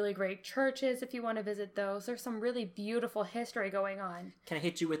some really great churches if you want to visit those. There's some really beautiful history going on. Can I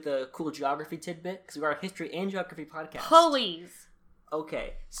hit you with a cool geography tidbit? Because we are a history and geography podcast. Please.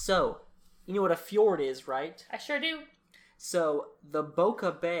 Okay, so you know what a fjord is, right? I sure do. So the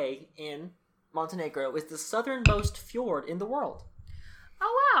Boka Bay in Montenegro is the southernmost fjord in the world.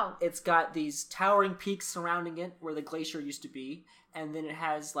 Oh, wow. It's got these towering peaks surrounding it where the glacier used to be. And then it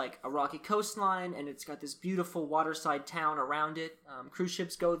has like a rocky coastline, and it's got this beautiful waterside town around it. Cruise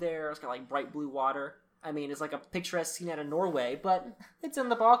ships go there. It's got like bright blue water. I mean, it's like a picturesque scene out of Norway, but it's in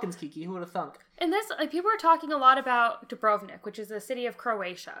the Balkans, Keke. Who would have thunk? And this, like, people are talking a lot about Dubrovnik, which is the city of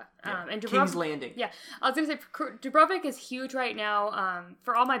Croatia. And King's Landing. Yeah, I was going to say, Dubrovnik is huge right now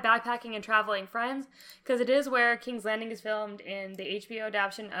for all my backpacking and traveling friends, because it is where King's Landing is filmed in the HBO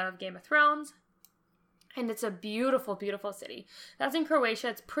adaptation of Game of Thrones. And it's a beautiful, beautiful city. That's in Croatia.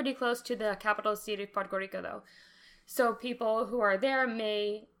 It's pretty close to the capital city of Podgorica, though. So people who are there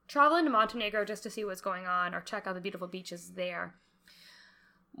may travel into Montenegro just to see what's going on or check out the beautiful beaches there.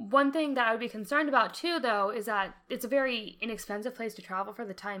 One thing that I would be concerned about, too, though, is that it's a very inexpensive place to travel for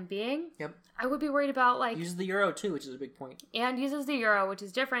the time being. Yep. I would be worried about, like... Uses the euro, too, which is a big point. And uses the euro, which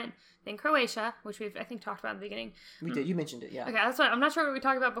is different than Croatia, which we've, I think, talked about in the beginning. We did. You mentioned it, yeah. Okay, that's what... I'm not sure what we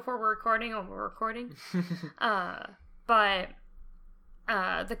talked about before we're recording or when we're recording. But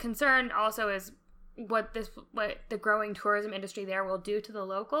the concern also is what the growing tourism industry there will do to the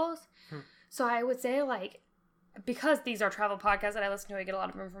locals. So I would say, like... Because these are travel podcasts that I listen to, I get a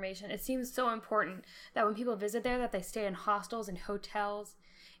lot of information. It seems so important that when people visit there, that they stay in hostels and hotels,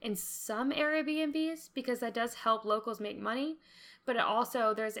 in some Airbnbs, because that does help locals make money. But it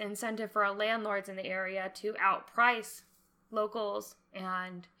also, there's an incentive for our landlords in the area to outprice locals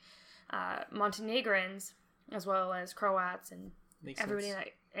and Montenegrins, as well as Croats and everybody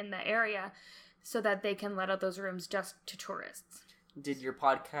in the area, so that they can let out those rooms just to tourists. Did your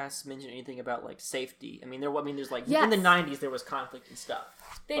podcast mention anything about like safety? I mean, there's like yes. In the 90s there was conflict and stuff.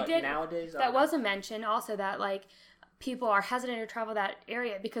 They did. Nowadays, that was a mention also that like people are hesitant to travel that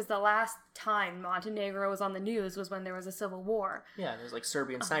area because the last time Montenegro was on the news was when there was a civil war. Yeah, there's like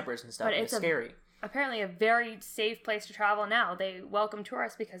Serbian snipers and stuff. But it's scary. Apparently, a very safe place to travel now. They welcome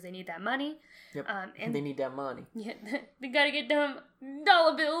tourists because they need that money. Yep. And they need that money. Yeah, they gotta get them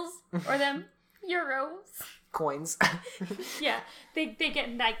dollar bills or them euros. Coins. Yeah, they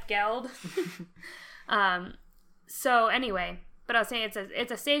get that geld. So anyway, but I was saying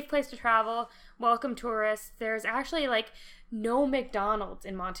it's a safe place to travel. Welcome tourists. There's actually like no McDonald's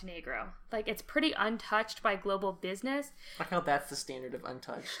in Montenegro. Like it's pretty untouched by global business. Like how that's the standard of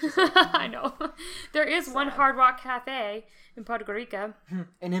untouched. I know. There is one Hard Rock Cafe in Podgorica.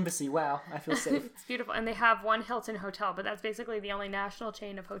 An embassy. Wow, I feel safe. It's beautiful, and they have one Hilton hotel, but that's basically the only national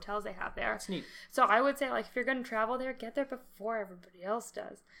chain of hotels they have there. That's neat. So I would say, like, if you're going to travel there, get there before everybody else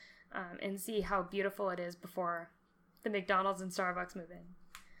does, and see how beautiful it is before the McDonald's and Starbucks move in.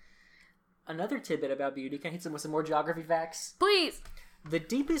 Another tidbit about beauty. Can I hit some with some more geography facts? Please. the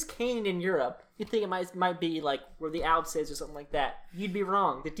deepest canyon in Europe, you'd think it might be like where the Alps is or something like that. You'd be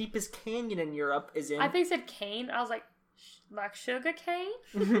wrong. The deepest canyon in Europe is in... I think you said cane. I was like sugar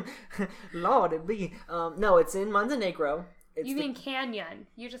cane? Lord, it be... no, it's in Montenegro. You mean canyon.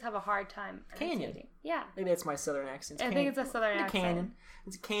 You just have a hard time. Canyon. Yeah. Maybe that's my southern accent. I think it's a southern accent. Canyon.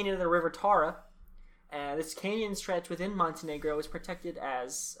 It's a canyon of the River Tara. And this canyon stretch within Montenegro is protected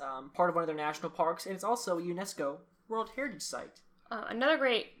as part of one of their national parks, and it's also a UNESCO World Heritage Site. Another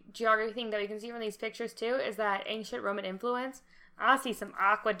great geography thing that we can see from these pictures, too, is that ancient Roman influence. I see some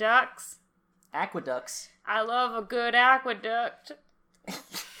aqueducts. Aqueducts. I love a good aqueduct.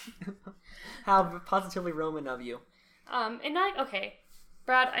 How positively Roman of you. Okay,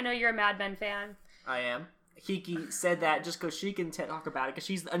 Brad, I know you're a Mad Men fan. I am. Keke said that just because she can talk about it, because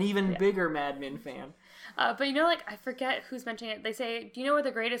she's an even bigger Mad Men fan. But I forget who's mentioning it. They say, do you know where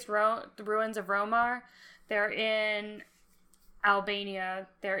the greatest the ruins of Rome are? They're in Albania.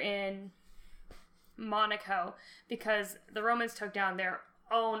 They're in Monaco, because the Romans took down their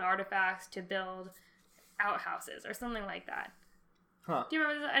own artifacts to build outhouses or something like that. Huh. Do you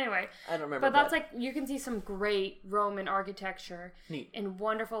remember that? Anyway. I don't remember. But that's you can see some great Roman architecture. Neat. And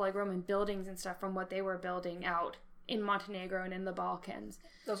wonderful Roman buildings and stuff from what they were building out in Montenegro and in the Balkans.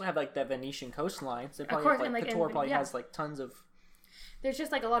 They also have that Venetian coastline. So of course, Kotor probably has tons of... There's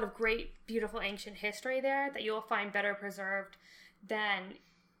just a lot of great, beautiful ancient history there that you'll find better preserved than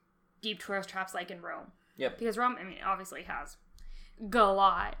deep tourist traps like in Rome. Yep. Because Rome, obviously has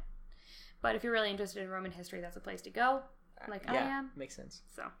galore. But if you're really interested in Roman history, that's a place to go. I am. Makes sense.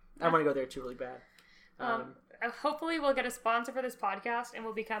 So I want to go there too really bad. Hopefully we'll get a sponsor for this podcast and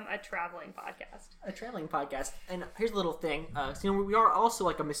we'll become a traveling podcast. A traveling podcast. And here's a little thing. We are also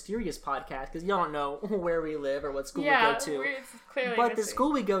a mysterious podcast because y'all don't know where we live or what school we go to. It's clearly but the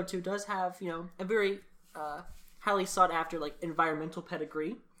school we go to does have, a very highly sought after environmental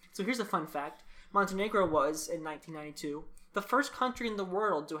pedigree. So here's a fun fact. Montenegro was, in 1992, the first country in the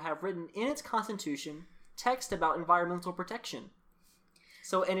world to have written in its constitution text about environmental protection.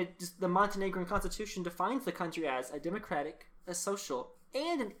 So, the Montenegrin constitution defines the country as a democratic, a social,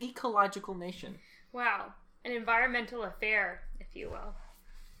 and an ecological nation. Wow. An environmental affair, if you will.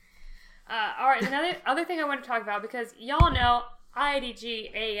 All right, other thing I want to talk about, because y'all know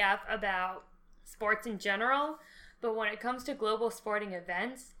IDG AF about sports in general, but when it comes to global sporting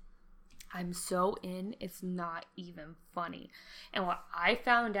events, I'm so in, it's not even funny. And what I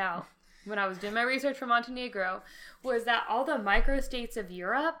found out when I was doing my research for Montenegro was that all the microstates of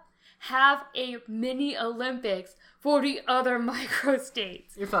Europe have a mini Olympics for the other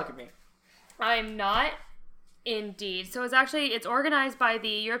microstates. You're fucking me. I'm not. Indeed. So it's organized by the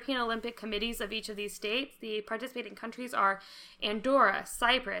European Olympic Committees of each of these states. The participating countries are Andorra,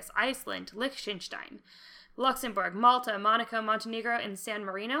 Cyprus, Iceland, Liechtenstein, Luxembourg, Malta, Monaco, Montenegro, and San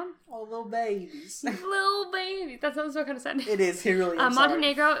Marino. Oh, little babies. Little babies. That sounds so kind of sad. It is. It really is.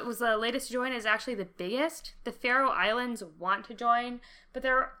 Montenegro was the latest to join, is actually the biggest. The Faroe Islands want to join, but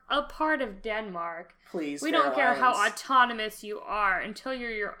they're a part of Denmark. Please, we don't care how autonomous you are until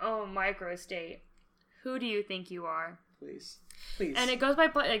you're your own microstate. Who do you think you are? Please. And it goes by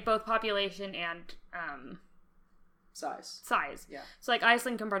both population and size. Yeah. So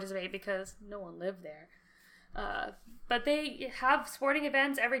Iceland can participate because no one lived there. But they have sporting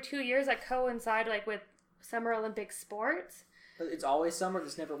events every 2 years that coincide with Summer Olympic sports. But it's always summer,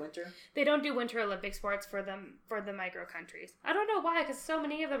 it's never winter? They don't do Winter Olympic sports for the micro countries. I don't know why, because so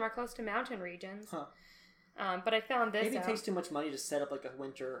many of them are close to mountain regions. Huh. But I found this Maybe it out. takes too much money to set up a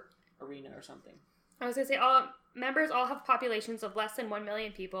winter arena or something. I was going to say, all members all have populations of less than 1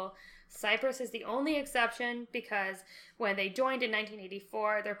 million people. Cyprus is the only exception because when they joined in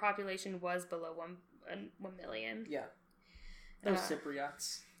 1984, their population was below 1 million. Yeah. Those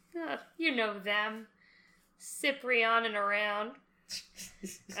Cypriots. You know them. Cyprian and around.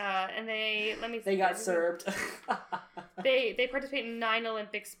 And they, let me see. They got served. They participate in 9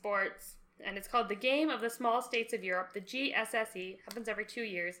 Olympic sports, and it's called the Game of the Small States of Europe. The GSSE happens every 2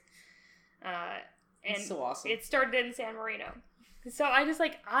 years. And it's so awesome. It started in San Marino. So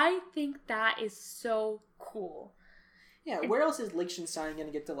I think that is so cool. Yeah, where else is Liechtenstein going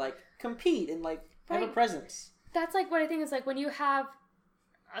to get to compete and have a presence? That's what I think is when you have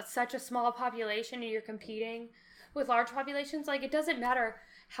such a small population and you're competing with large populations, it doesn't matter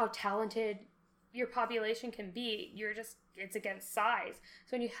how talented your population can be, it's against size.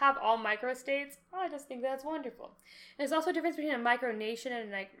 So when you have all microstates, I just think that's wonderful. And there's also a difference between a micronation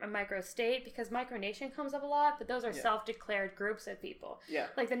and a microstate, because micronation comes up a lot, but those are self-declared groups of people. Yeah.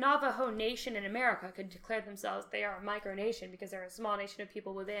 Like the Navajo Nation in America could declare themselves, they are a micronation because they're a small nation of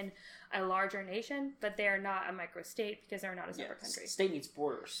people within a larger nation, but they are not a microstate because they're not a separate country. State needs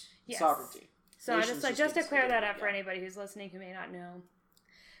borders. Yes. Sovereignty. So I just to clear that up for anybody who's listening who may not know.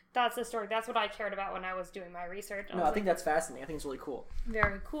 That's the story. That's what I cared about when I was doing my research. I think that's fascinating. I think it's really cool.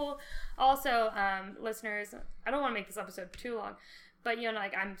 Very cool. Also, listeners, I don't want to make this episode too long, but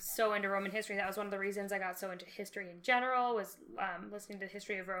I'm so into Roman history. That was one of the reasons I got so into history in general, was listening to the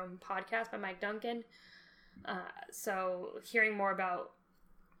History of Rome podcast by Mike Duncan. So hearing more about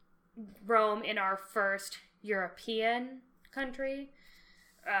Rome in our first European country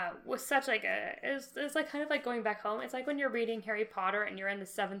was such it's like kind of like going back home. It's like when you're reading Harry Potter and you're in the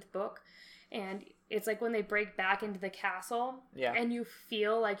 7th book, and it's like when they break back into the castle, and you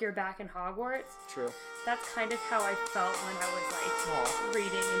feel like you're back in Hogwarts. True. That's kind of how I felt when I was reading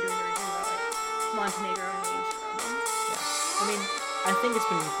and doing the reading about Montenegro and the ancient Romans. Yeah. I mean, I think it's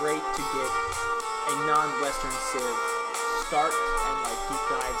been great to get a non-Western civ start and deep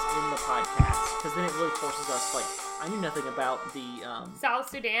dives in the podcast, because then it really forces us I knew nothing about the South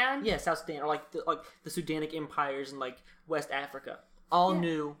Sudan. Yeah, South Sudan, or the Sudanic empires in West Africa. All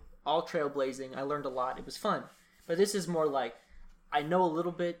new, all trailblazing. I learned a lot. It was fun. But this is more I know a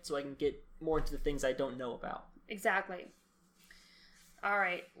little bit, so I can get more into the things I don't know about. Exactly. All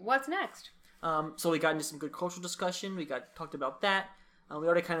right, what's next? So we got into some good cultural discussion. We talked about that. We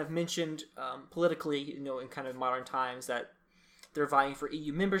already kind of mentioned politically, in kind of modern times, that they're vying for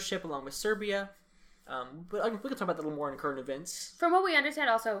EU membership along with Serbia. But we can talk about that a little more in current events. From what we understand,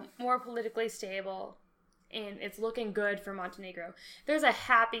 also more politically stable, and it's looking good for Montenegro. There's a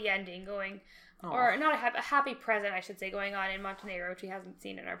happy ending going, or not a happy present, I should say, going on in Montenegro, which we haven't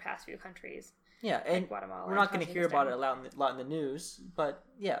seen in our past few countries. Yeah, and Guatemala. We're not going to hear about it a lot in the news, but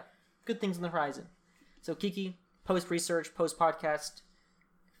yeah, good things on the horizon. So Keke, post-research, post-podcast,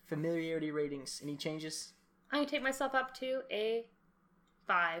 familiarity ratings, any changes? I take myself up to a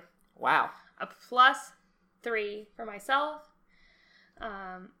 5. Wow. A +3 for myself.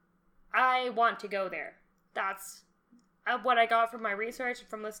 I want to go there. That's what I got from my research,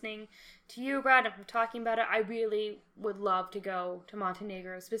 from listening to you, Brad, and from talking about it. I really would love to go to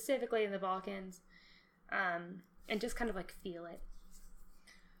Montenegro, specifically in the Balkans, and just kind of feel it.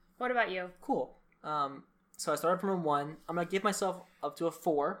 What about you? Cool. So I started from a 1. I'm going to give myself up to a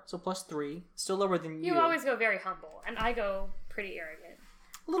 4, so +3. Still lower than you. You always go very humble, and I go pretty arrogant.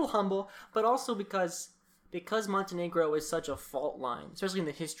 A little humble, but also because Montenegro is such a fault line, especially in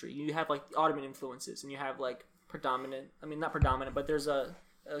the history. You have the Ottoman influences, and you have not predominant, but there's a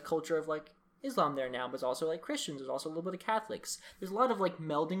culture of Islam there now, but it's also Christians. There's also a little bit of Catholics. There's a lot of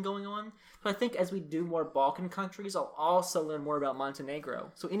melding going on. So I think as we do more Balkan countries, I'll also learn more about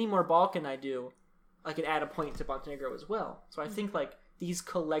Montenegro. So any more Balkan I do, I can add a point to Montenegro as well. So I think these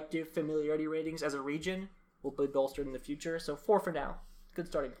collective familiarity ratings as a region will be bolstered in the future. So 4 for now. Good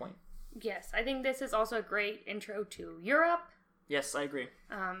starting point. Yes, I think this is also a great intro to Europe. Yes, I agree.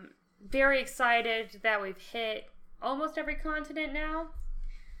 Very excited that we've hit almost every continent now.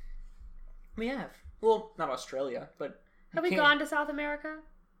 We have. Well, not Australia, but... Have we gone to South America?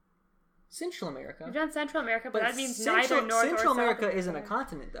 Central America. We've done Central America, but that means neither North or South. Central America isn't a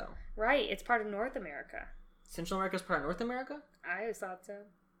continent, though. Right, it's part of North America. Central America is part of North America? I always thought so.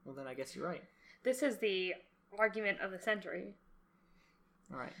 Well, then I guess you're right. This is the argument of the century.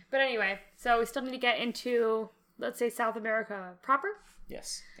 All right. But anyway, so we still need to get into, let's say, South America proper.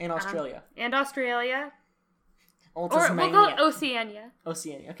 Yes, and Australia. And Australia. Or we'll call it Oceania.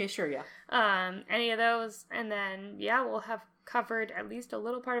 Oceania. Okay, sure, yeah. Any of those, and then, we'll have covered at least a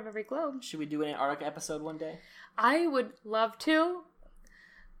little part of every globe. Should we do an Antarctica episode one day? I would love to.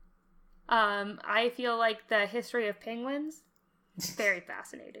 I feel like the history of penguins is very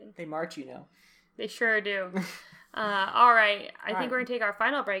fascinating. They march, They sure do. All right. I think we're going to take our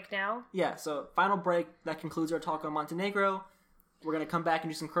final break now. Yeah, so final break. That concludes our talk on Montenegro. We're going to come back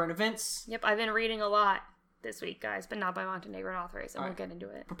and do some current events. Yep, I've been reading a lot this week, guys, but not by Montenegro authors, and we'll get into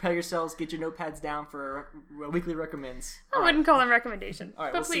it. Prepare yourselves. Get your notepads down for weekly recommends. I wouldn't call them recommendations. All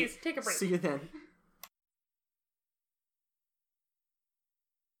right, but please, take a break. See you then.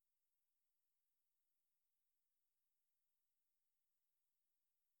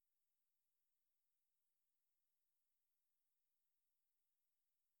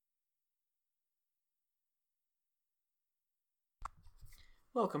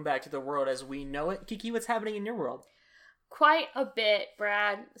 Welcome back to the world as we know it. Keke, what's happening in your world? Quite a bit,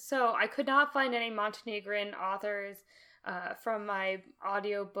 Brad. So I could not find any Montenegrin authors from my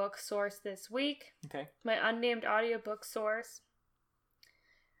audiobook source this week. Okay. My unnamed audiobook source.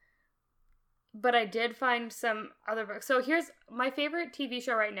 But I did find some other books. So here's my favorite TV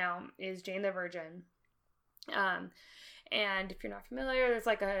show right now is Jane the Virgin. And if you're not familiar, it's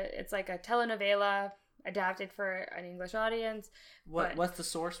like a telenovela adapted for an English audience. What's the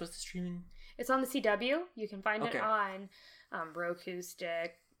source? What's the streaming? It's on the CW. You can find Okay. it on Roku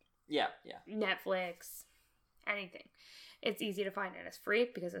Stick, Yeah. Netflix, anything. It's easy to find and it's free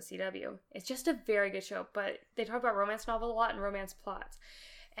because of CW. It's just a very good show, but they talk about romance novels a lot and romance plots.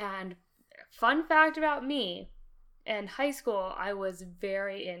 And fun fact about me, in high school, I was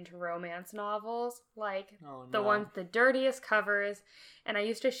very into romance novels, like the ones, the dirtiest covers, and I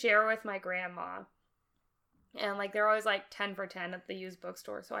used to share with my grandma. And like they're always like 10 for 10 at the used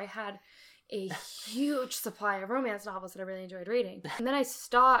bookstore. So I had a huge supply of romance novels that I really enjoyed reading. And then I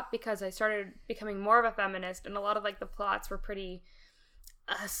stopped because I started becoming more of a feminist, and a lot of like the plots were pretty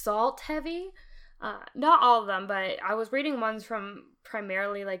assault heavy. Not all of them, but I was reading ones from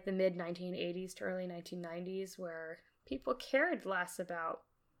primarily like the mid 1980s to early 1990s where people cared less about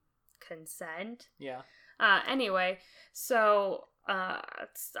consent. Yeah. Anyway, so I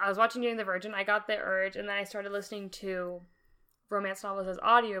was watching Jane the Virgin. I got the urge, and then I started listening to romance novels as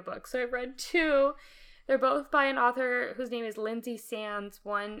audiobooks. So I read two. They're both by an author whose name is Lindsay Sands.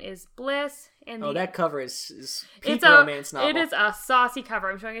 One is Bliss, and that cover is peak romance novel. It is a saucy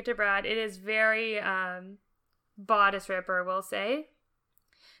cover. I'm showing it to Brad. It is very bodice ripper, we'll say.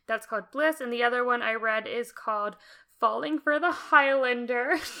 That's called Bliss, and the other one I read is called Falling for the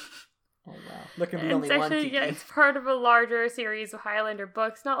Highlander. Oh wow! There can be only one. Yeah, it's part of a larger series of Highlander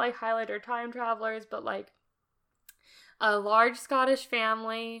books. Not like Highlander time travelers, but like a large Scottish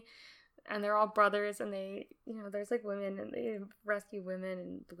family, and they're all brothers, and they, there's like women, and they rescue women,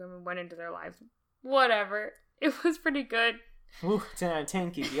 and the women went into their lives. Whatever. It was pretty good. Ooh, 10 out of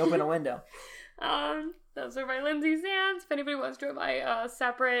 10, Keke. Open a window. Those are my Lindsay Sands. If anybody wants to join my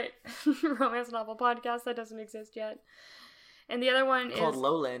separate romance novel podcast that doesn't exist yet. And the other one called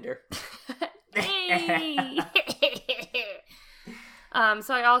Lowlander. Hey!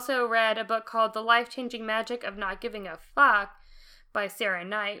 So I also read a book called The Life-Changing Magic of Not Giving a Fuck by Sarah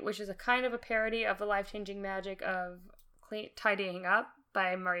Knight, which is a kind of a parody of The Life-Changing Magic of Tidying Up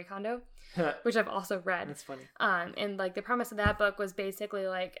by Marie Kondo, which I've also read. That's funny. And like the premise of that book was basically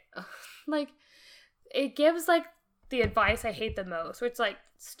like it gives like the advice I hate the most, which is like,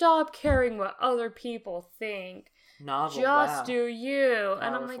 stop caring what other people think. Novel. Just do you. Powerful.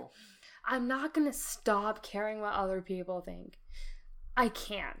 And I'm like, I'm not going to stop caring what other people think. I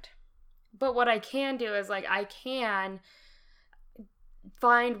can't. But what I can do is like, I can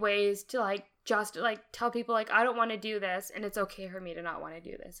find ways to like, just like tell people like, I don't want to do this, and it's okay for me to not want to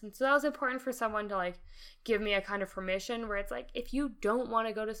do this. And so that was important for someone to like give me a kind of permission where it's like, if you don't want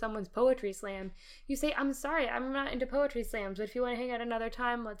to go to someone's poetry slam, you say, I'm sorry, I'm not into poetry slams, but if you want to hang out another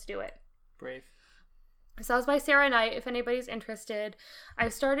time, let's do it. Brave. So that was by Sarah Knight, if anybody's interested.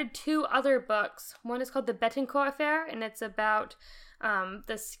 I've started two other books. One is called The Betancourt Affair, and it's about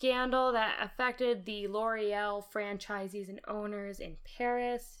the scandal that affected the L'Oreal franchisees and owners in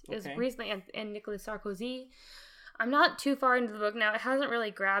Paris. It was recently, and Nicolas Sarkozy. I'm not too far into the book now. It hasn't really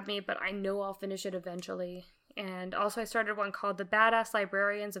grabbed me, but I know I'll finish it eventually. And also I started one called The Badass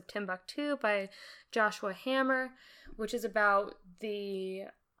Librarians of Timbuktu by Joshua Hammer, which is about the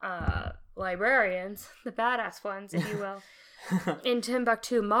librarians, the badass ones, if you will, in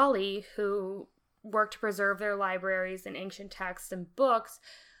Timbuktu, Mali, who worked to preserve their libraries and ancient texts and books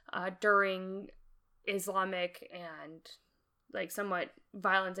during Islamic and like somewhat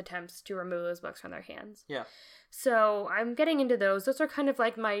violent attempts to remove those books from their hands. Yeah. So I'm getting into those. Those are kind of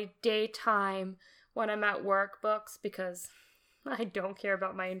like my daytime when I'm at work books, because I don't care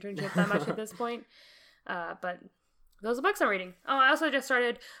about my internship that much at this point. But those are books I'm reading. Oh, I also just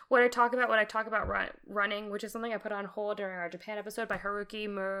started What I Talk About Running, which is something I put on hold during our Japan episode by Haruki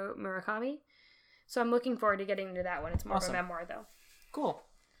Murakami. So I'm looking forward to getting into that one. It's more of a memoir, though. Cool.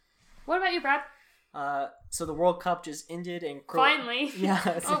 What about you, Brad? So the World Cup just ended, and Finally.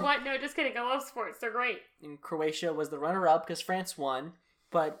 Yeah. Oh, what? No, just kidding. I love sports. They're great. And Croatia was the runner-up because France won.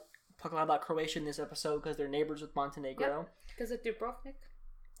 But talk a lot about Croatia in this episode because they're neighbors with Montenegro. Because of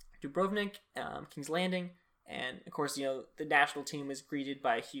Dubrovnik, King's Landing. And, of course, the national team was greeted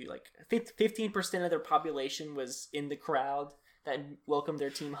by a huge, 15% of their population was in the crowd that welcomed their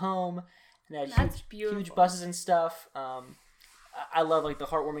team home. And they had huge buses and stuff. I love, the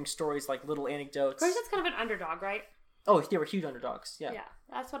heartwarming stories, little anecdotes. Croatia's kind of an underdog, right? Oh, they were huge underdogs, yeah. Yeah,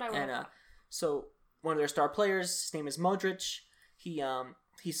 that's what I want. And, so, one of their star players, his name is Modric.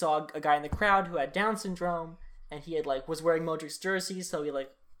 He saw a guy in the crowd who had Down syndrome, and he had was wearing Modric's jersey, so he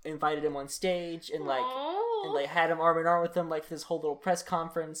invited him on stage and had him arm in arm with him for this whole little press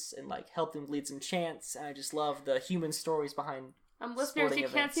conference and helped him lead some chants. And I just love the human stories behind. Listeners, you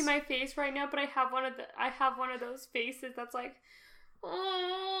can't see my face right now, but I have one of those faces that's like,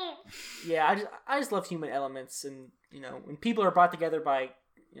 oh. Yeah, I just love human elements, and when people are brought together by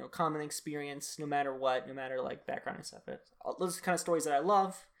common experience, no matter background and stuff. Those are the kind of stories that I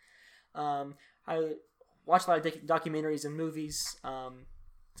love. I watch a lot of documentaries and movies.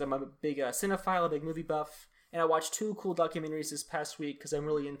 So I'm a big cinephile, a big movie buff, and I watched 2 cool documentaries this past week because I'm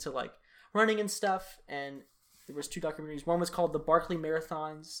really into running and stuff. And there was 2 documentaries. One was called the Barkley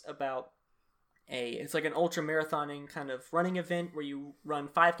Marathons, about it's like an ultra marathoning kind of running event where you run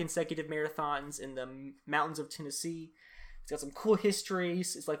 5 consecutive marathons in the mountains of Tennessee. It's got some cool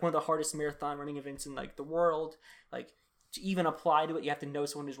histories. It's one of the hardest marathon running events in the world. To even apply to it, you have to know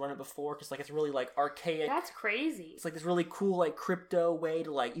someone who's run it before, because it's really archaic. That's crazy. It's this really cool crypto way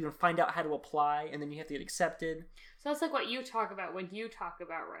to even find out how to apply, and then you have to get accepted. So that's what you talk about when you talk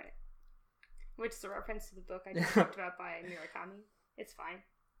about running, which is a reference to the book I just talked about by Murakami. It's fine.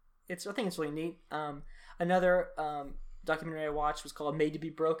 I think it's really neat. Another documentary I watched was called Made to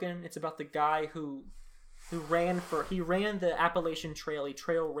Be Broken. It's about the guy who ran the Appalachian Trail. He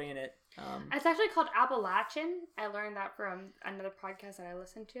trail ran it. It's actually called Appalachian. I learned that from another podcast that I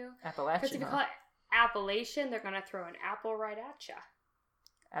listened to. Appalachian. Because if you call it Appalachian, they're gonna throw an apple right at you.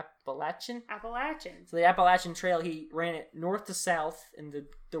 Appalachian. So the Appalachian Trail, he ran it north to south, and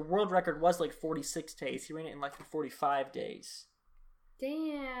the world record was 46 days. He ran it in 45 days.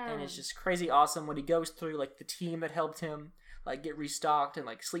 Damn. And it's just crazy awesome when he goes through the team that helped him get restocked and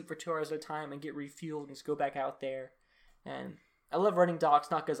sleep for 2 hours at a time and get refueled and just go back out there. And I love running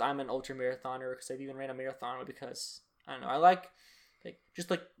docs, not because I'm an ultra marathoner, because I've even ran a marathon, but because I don't know, I like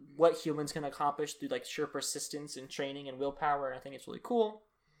what humans can accomplish through sheer persistence and training and willpower, and I think it's really cool.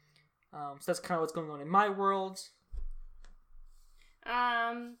 So that's kind of what's going on in my world.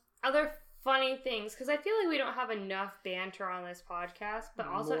 Other funny things, because I feel we don't have enough banter on this podcast, but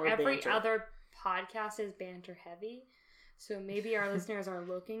also More every banter. other podcast is banter heavy. So maybe our listeners are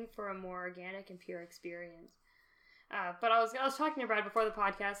looking for a more organic and pure experience. But I was talking to Brad before the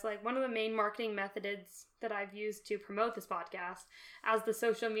podcast, one of the main marketing methods that I've used to promote this podcast as the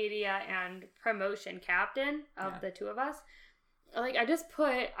social media and promotion captain of the 2 of us.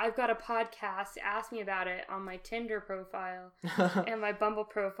 I've got a podcast, ask me about it, on my Tinder profile and my Bumble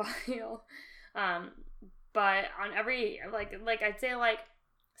profile. But on every, I'd say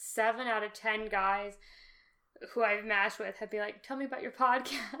 7 out of 10 guys who I've matched with have been tell me about your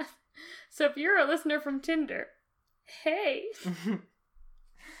podcast. So if you're a listener from Tinder, hey.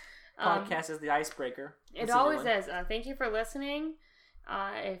 Podcast is the icebreaker. It always is. Thank you for listening.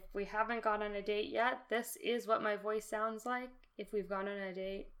 If we haven't gone on a date yet, this is what my voice sounds like if we've gone on a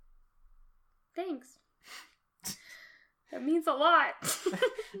date. Thanks. That means a lot.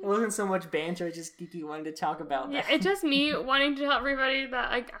 It wasn't so much banter, it's just Keke wanted to talk about that. Yeah, it's just me wanting to tell everybody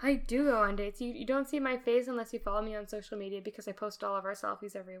that I do go on dates. You don't see my face unless you follow me on social media, because I post all of our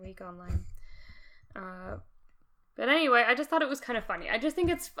selfies every week online. But anyway, I just thought it was kind of funny. I just think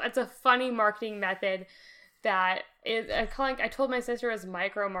it's a funny marketing method that is, I told my sister, it was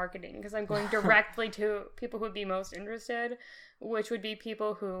micro marketing, because I'm going directly to people who would be most interested, which would be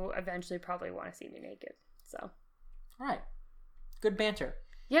people who eventually probably want to see me naked. So. All right. Good banter.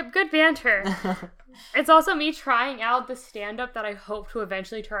 Yep, good banter. It's also me trying out the stand-up that I hope to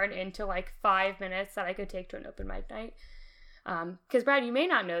eventually turn into 5 minutes that I could take to an open mic night. Because Brad, you may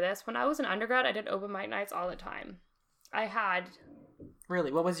not know this, when I was an undergrad, I did open mic nights all the time. I had...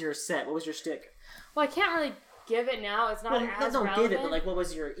 Really? What was your set? What was your shtick? Well, I can't really give it now. It's not as relevant. Give it, but what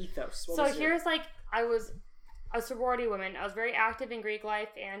was your ethos? Here's I was a sorority woman. I was very active in Greek life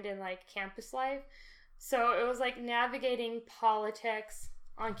and in campus life. So it was navigating politics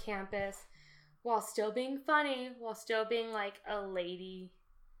on campus while still being funny, while still being a lady.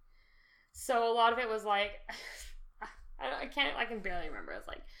 So a lot of it was I can barely remember. It's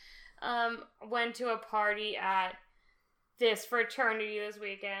went to a party at this fraternity this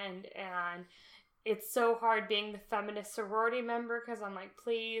weekend, and it's so hard being the feminist sorority member, because I'm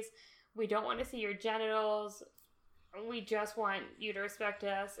please, we don't want to see your genitals. We just want you to respect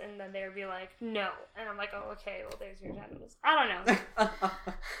us. And then they would be no. And I'm oh, okay, well, there's your genitals. I don't know.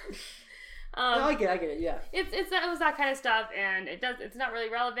 No, I get it, yeah. It was that kind of stuff, and it's not really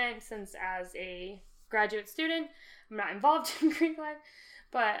relevant, since as a graduate student, I'm not involved in Greek life,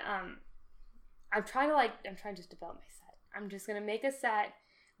 but I'm trying to just develop my set. I'm just gonna make a set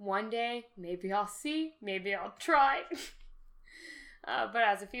One day, maybe I'll see, maybe I'll try. But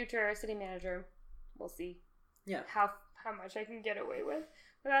as a future city manager, we'll see how much I can get away with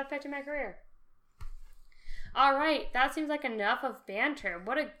without affecting my career. All right, that seems like enough of banter.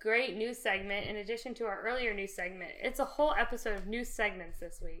 What a great news segment in addition to our earlier news segment. It's a whole episode of news segments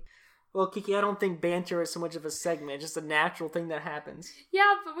this week. Well, Keke, I don't think banter is so much of a segment. It's just a natural thing that happens.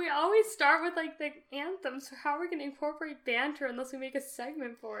 Yeah, but we always start with, like, the anthem, so how are we going to incorporate banter unless we make a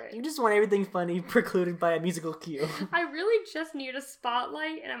segment for it? You just want everything funny precluded by a musical cue. I really just need a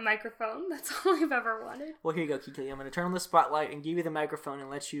spotlight and a microphone. That's all I've ever wanted. Well, here you go, Keke. I'm going to turn on the spotlight and give you the microphone and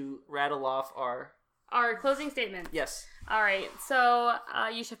let you rattle off our closing statement. Yes. All right. So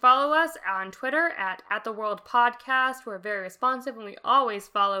you should follow us on Twitter at the World Podcast. We're very responsive and we always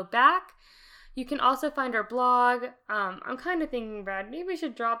follow back. You can also find our blog. I'm kind of thinking, Brad, maybe we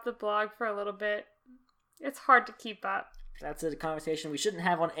should drop the blog for a little bit. It's hard to keep up. That's a conversation we shouldn't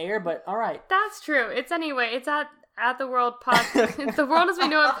have on air, but all right. That's true. It's at the World Podcast. It's the World as We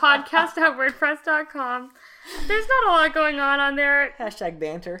Know It podcast.wordpress.com. There's not a lot going on there. Hashtag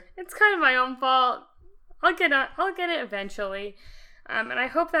banter. It's kind of my own fault. I'll get it eventually. And I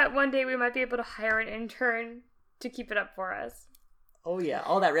hope that one day we might be able to hire an intern to keep it up for us. Oh yeah,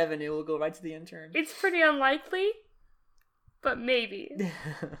 all that revenue will go right to the intern. It's pretty unlikely, but maybe.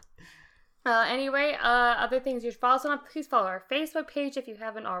 Anyway, other things you should follow us on, please follow our Facebook page if you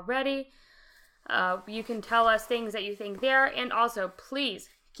haven't already. You can tell us things that you think there, and also please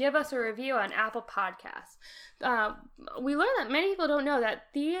give us a review on Apple Podcasts. We learned that many people don't know that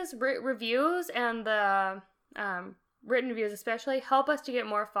these reviews and the written reviews especially help us to get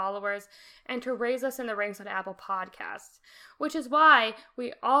more followers and to raise us in the ranks on Apple Podcasts, which is why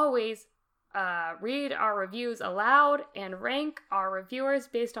we always read our reviews aloud and rank our reviewers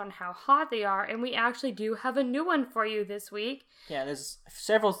based on how hot they are, and we actually do have a new one for you this week. Yeah, there's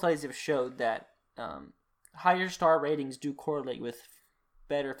several studies have showed that higher star ratings do correlate with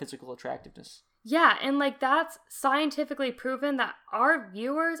better physical attractiveness. Yeah, and like that's scientifically proven that our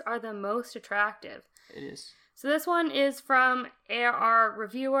viewers are the most attractive. It is. So this one is from our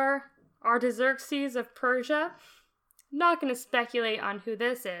reviewer, Artaxerxes of Persia. Not going to speculate on who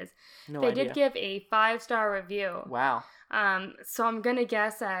this is. No they idea. did give a 5-star review. Wow. So I'm going to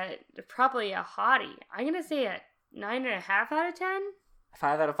guess at probably a hottie. I'm going to say a 9.5 out of 10.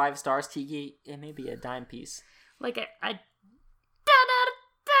 5 out of 5 stars, Keke. It may be a dime piece. Like a 10 out of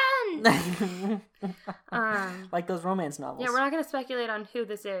 10. Like those romance novels. Yeah, we're not going to speculate on who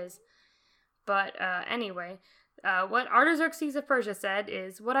this is. But anyway, what Artaxerxes of Persia said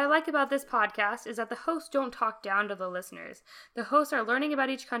is, what I like about this podcast is that the hosts don't talk down to the listeners. The hosts are learning about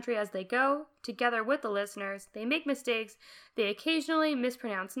each country as they go, together with the listeners. They make mistakes. They occasionally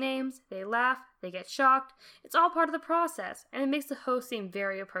mispronounce names. They laugh. They get shocked. It's all part of the process, and it makes the host seem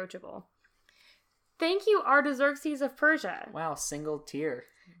very approachable. Thank you, Artaxerxes of Persia. Wow, single tear.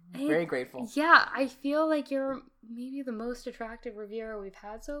 Very grateful. Yeah, I feel like you're maybe the most attractive reviewer we've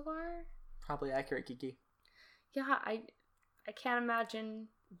had so far. Probably accurate, Keke. Yeah, I can't imagine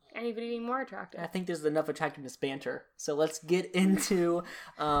anybody being more attractive. I think there's enough attractiveness banter. So let's get into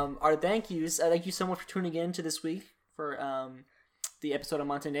our thank yous. Thank you so much for tuning in to this week for the episode of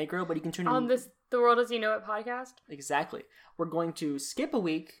Montenegro. But you can tune in on this The World As You Know It podcast. Exactly. We're going to skip a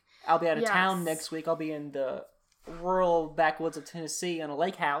week. I'll be out of town next week. I'll be in the rural backwoods of Tennessee on a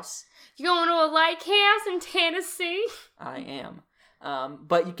lake house. You going to a lake house in Tennessee? I am.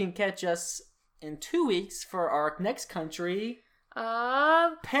 But you can catch us in 2 weeks for our next country,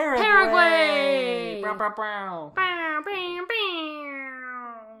 Paraguay. Brow, brow, brow. Bow, bow,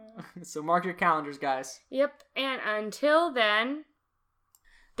 bow. So mark your calendars, guys. Yep, and until then,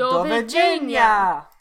 Do Virginia!